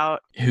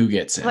about Who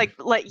gets in? like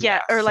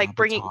Yeah, or like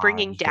bringing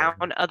sabotage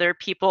down other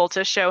people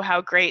to show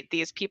how great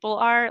these people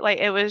are. Like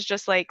it was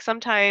just like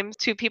sometimes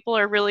two people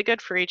are really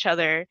good for each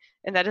other,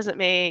 and that doesn't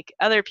make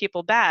other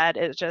people bad.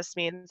 It just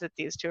means that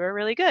these two are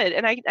really good,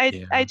 and I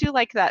Yeah. do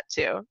like that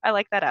too. I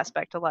like that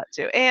aspect a lot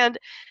too, and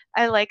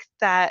I like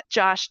that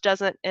Josh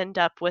doesn't end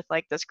up with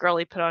like this girl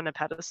he put on a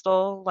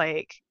pedestal.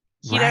 Like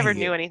he never Right.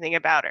 knew anything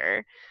about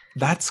her.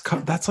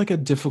 That's like a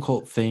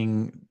difficult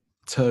thing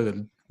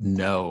to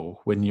know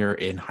when you're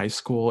in high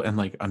school and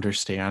like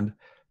understand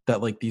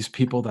that like these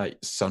people that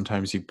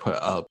sometimes you put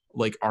up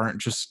like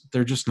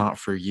they're just not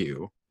for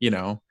you, you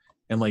know?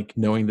 And like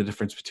knowing the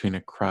difference between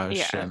a crush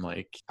Yeah. and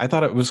like I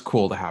thought it was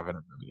cool to have in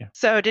a movie.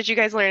 So did you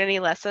guys learn any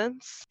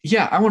lessons?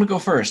 Yeah, I want to go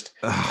first.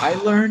 I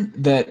learned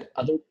that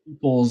other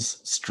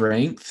people's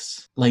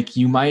strengths, like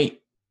you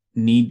might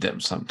need them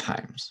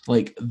sometimes.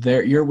 Like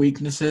your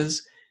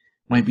weaknesses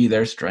might be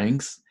their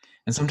strengths,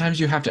 and sometimes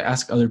you have to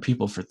ask other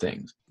people for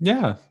things.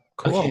 Yeah,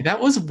 cool. Okay, that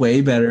was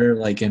way better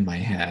like in my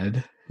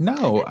head.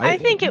 No, I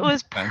think it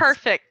was makes sense.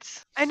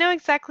 perfect. I know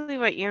exactly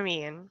what you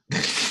mean.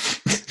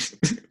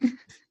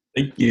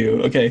 Thank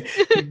you. Okay.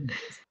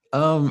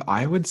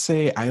 I would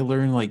say I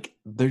learned like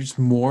there's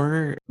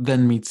more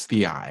than meets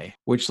the eye,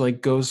 which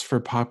like goes for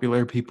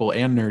popular people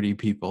and nerdy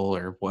people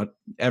or what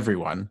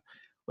everyone.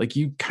 Like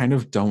you kind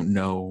of don't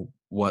know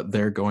what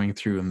they're going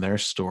through in their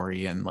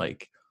story and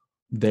like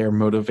their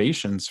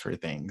motivations for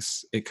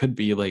things. It could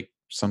be like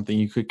something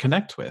you could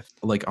connect with.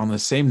 Like on the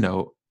same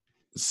note,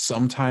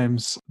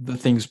 sometimes the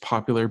things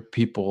popular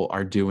people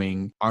are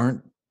doing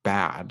aren't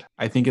bad.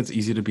 I think it's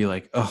easy to be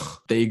like, ugh,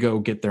 they go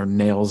get their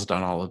nails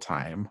done all the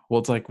time. Well,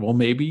 it's like, well,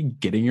 maybe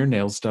getting your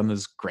nails done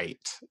is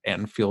great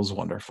and feels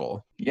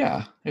wonderful.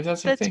 Yeah, if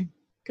that's your That's thing,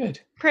 good.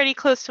 pretty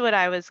close to what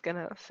I was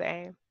gonna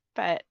say.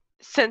 But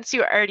since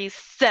you already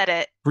said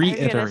it, I'm gonna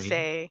Reiterate.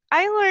 say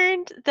I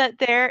learned that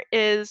there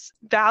is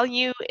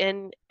value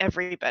in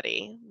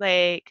everybody.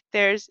 Like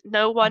there's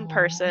no one Aw.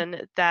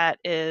 person that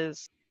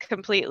is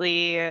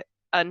completely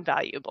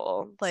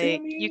unvaluable.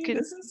 Like you Sammy, could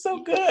this is so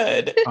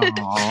good.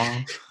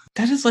 Aw,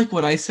 That is like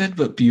what I said,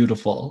 but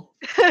beautiful.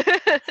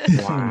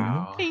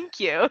 wow. Thank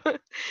you.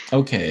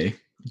 Okay.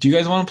 Do you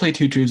guys want to play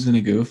Two Truths and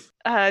a Goof?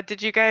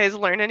 Did you guys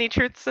learn any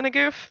truths in a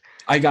goof?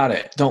 I got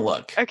it. Don't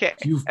look. Okay.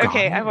 You've got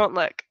Okay, I it? won't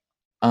look.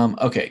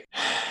 Okay.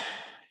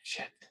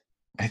 Shit.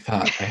 I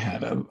thought I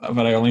had a,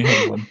 but I only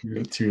had one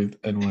truth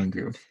and one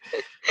goof.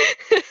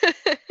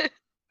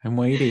 I'm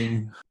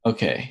waiting.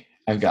 Okay,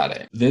 I've got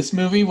it. This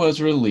movie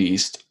was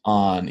released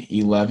on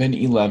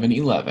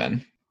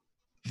 11/11/11.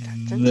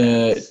 That's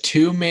The intense.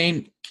 two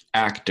main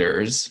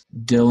actors,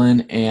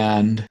 Dylan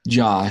and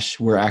Josh,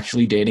 were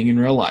actually dating in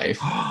real life.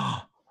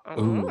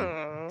 Ooh. Oh.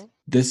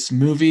 This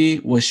movie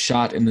was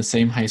shot in the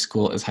same high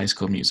school as High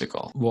School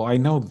Musical. Well, I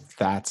know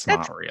that's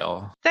That's- not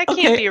real. That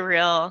Okay. can't be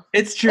real.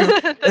 It's true.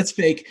 It's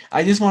fake.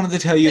 I just wanted to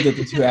tell you that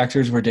the two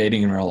actors were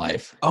dating in real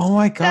life Oh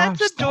my gosh. That's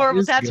that adorable.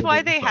 is That's good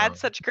why they info. had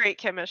such great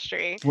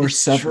chemistry. for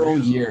several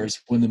True.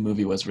 years when the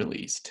movie was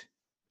released.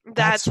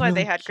 That's why they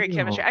really had great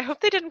chemistry. cute. I hope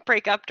they didn't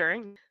break up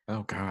during.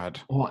 Oh God.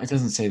 Well, it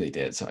doesn't say they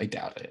did, so I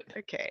doubt it.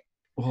 Okay.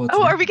 Well, it's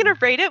Oh, are not- we gonna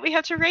rate it? We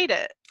have to rate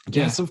it.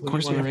 Yes, of what do you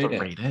course we wanna have to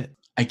rate it.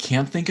 I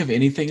can't think of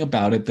anything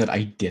about it that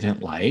I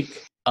didn't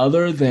like,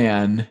 other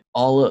than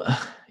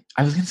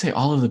I was gonna say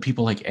all of the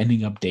people like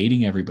ending up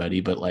dating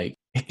everybody, but like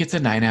it gets a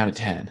 9 out of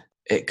 10.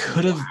 It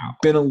could have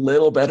been a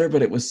little better,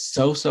 but it was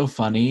so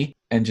funny,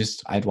 and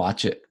just I'd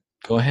watch it.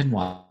 Go ahead and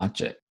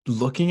watch it.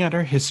 Looking at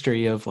our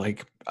history of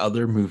like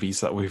other movies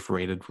that we've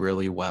rated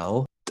really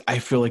well, I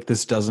feel like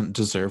this doesn't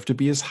deserve to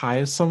be as high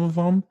as some of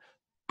them.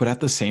 But at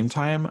the same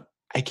time,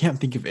 I can't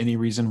think of any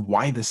reason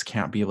why this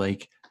can't be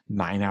like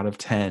 9 out of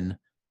 10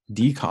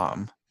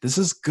 DCOM. This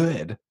is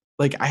good.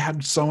 Like I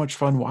had so much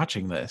fun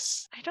watching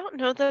this. I don't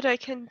know that I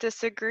can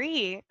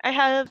disagree. I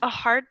have a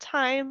hard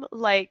time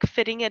like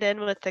fitting it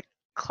in with the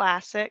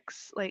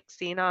classics like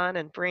Xenon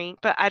and Brink,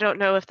 but I don't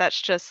know if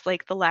that's just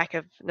like the lack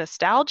of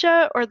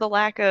nostalgia or the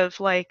lack of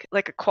like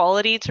a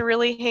quality to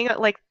really hang on,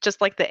 like just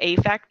like the A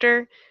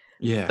factor.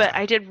 Yeah. But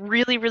I did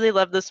really, really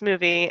love this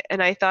movie,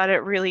 and I thought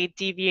it really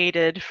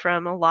deviated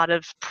from a lot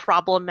of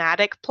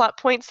problematic plot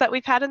points that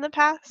we've had in the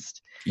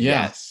past.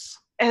 Yeah. Yes.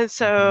 And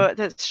so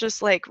that's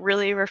just like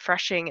really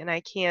refreshing, and I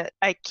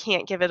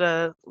can't give it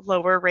a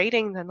lower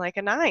rating than like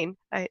a 9.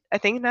 I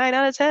think 9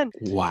 out of 10.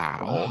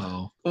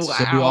 Wow. So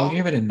we all Wow.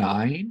 gave it a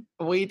 9?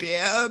 We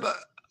did.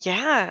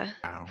 Yeah.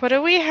 Wow. What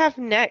do we have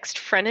next?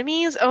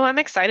 Frenemies? Oh, I'm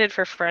excited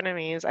for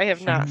Frenemies. I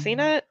have not seen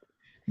it.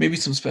 Maybe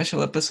some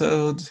special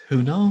episodes.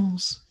 Who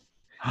knows?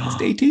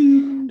 Stay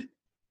tuned.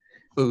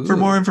 For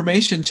more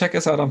information, check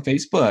us out on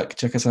Facebook.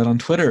 Check us out on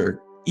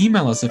Twitter.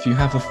 Email us if you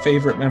have a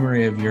favorite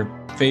memory of your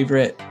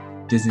favorite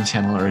Disney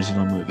Channel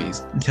original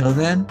movies. Until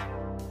then,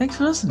 thanks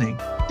for listening.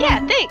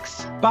 Yeah,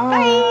 thanks.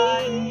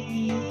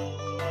 Bye.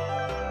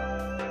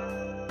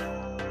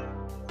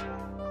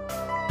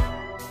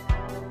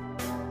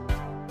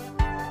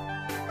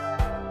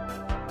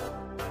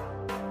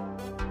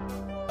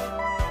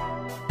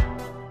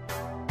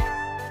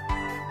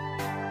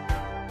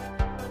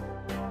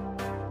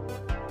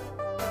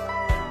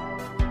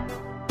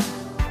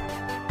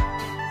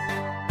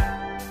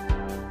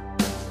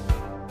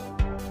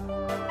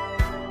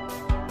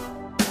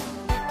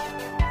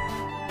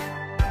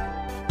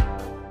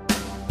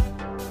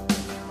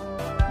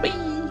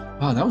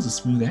 Wow, that was a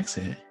smooth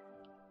exit.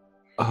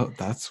 Oh,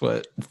 that's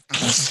what he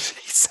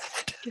said.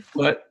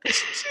 What?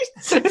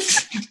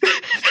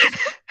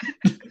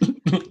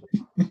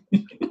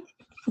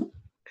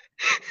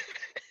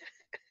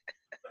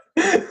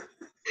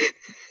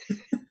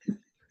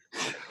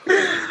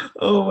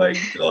 Oh my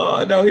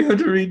god, now we have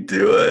to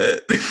redo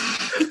it.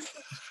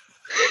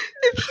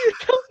 If you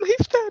don't leave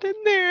that in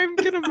there, I'm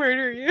gonna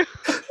murder you.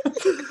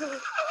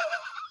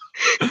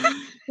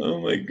 Oh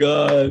my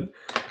god.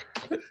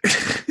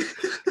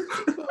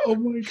 Oh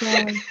my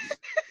god.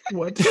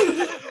 What?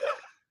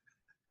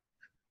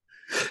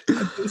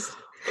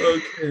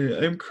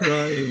 Okay, I'm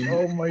crying.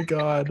 Oh my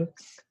god.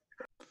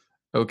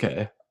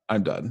 Okay,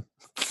 I'm done.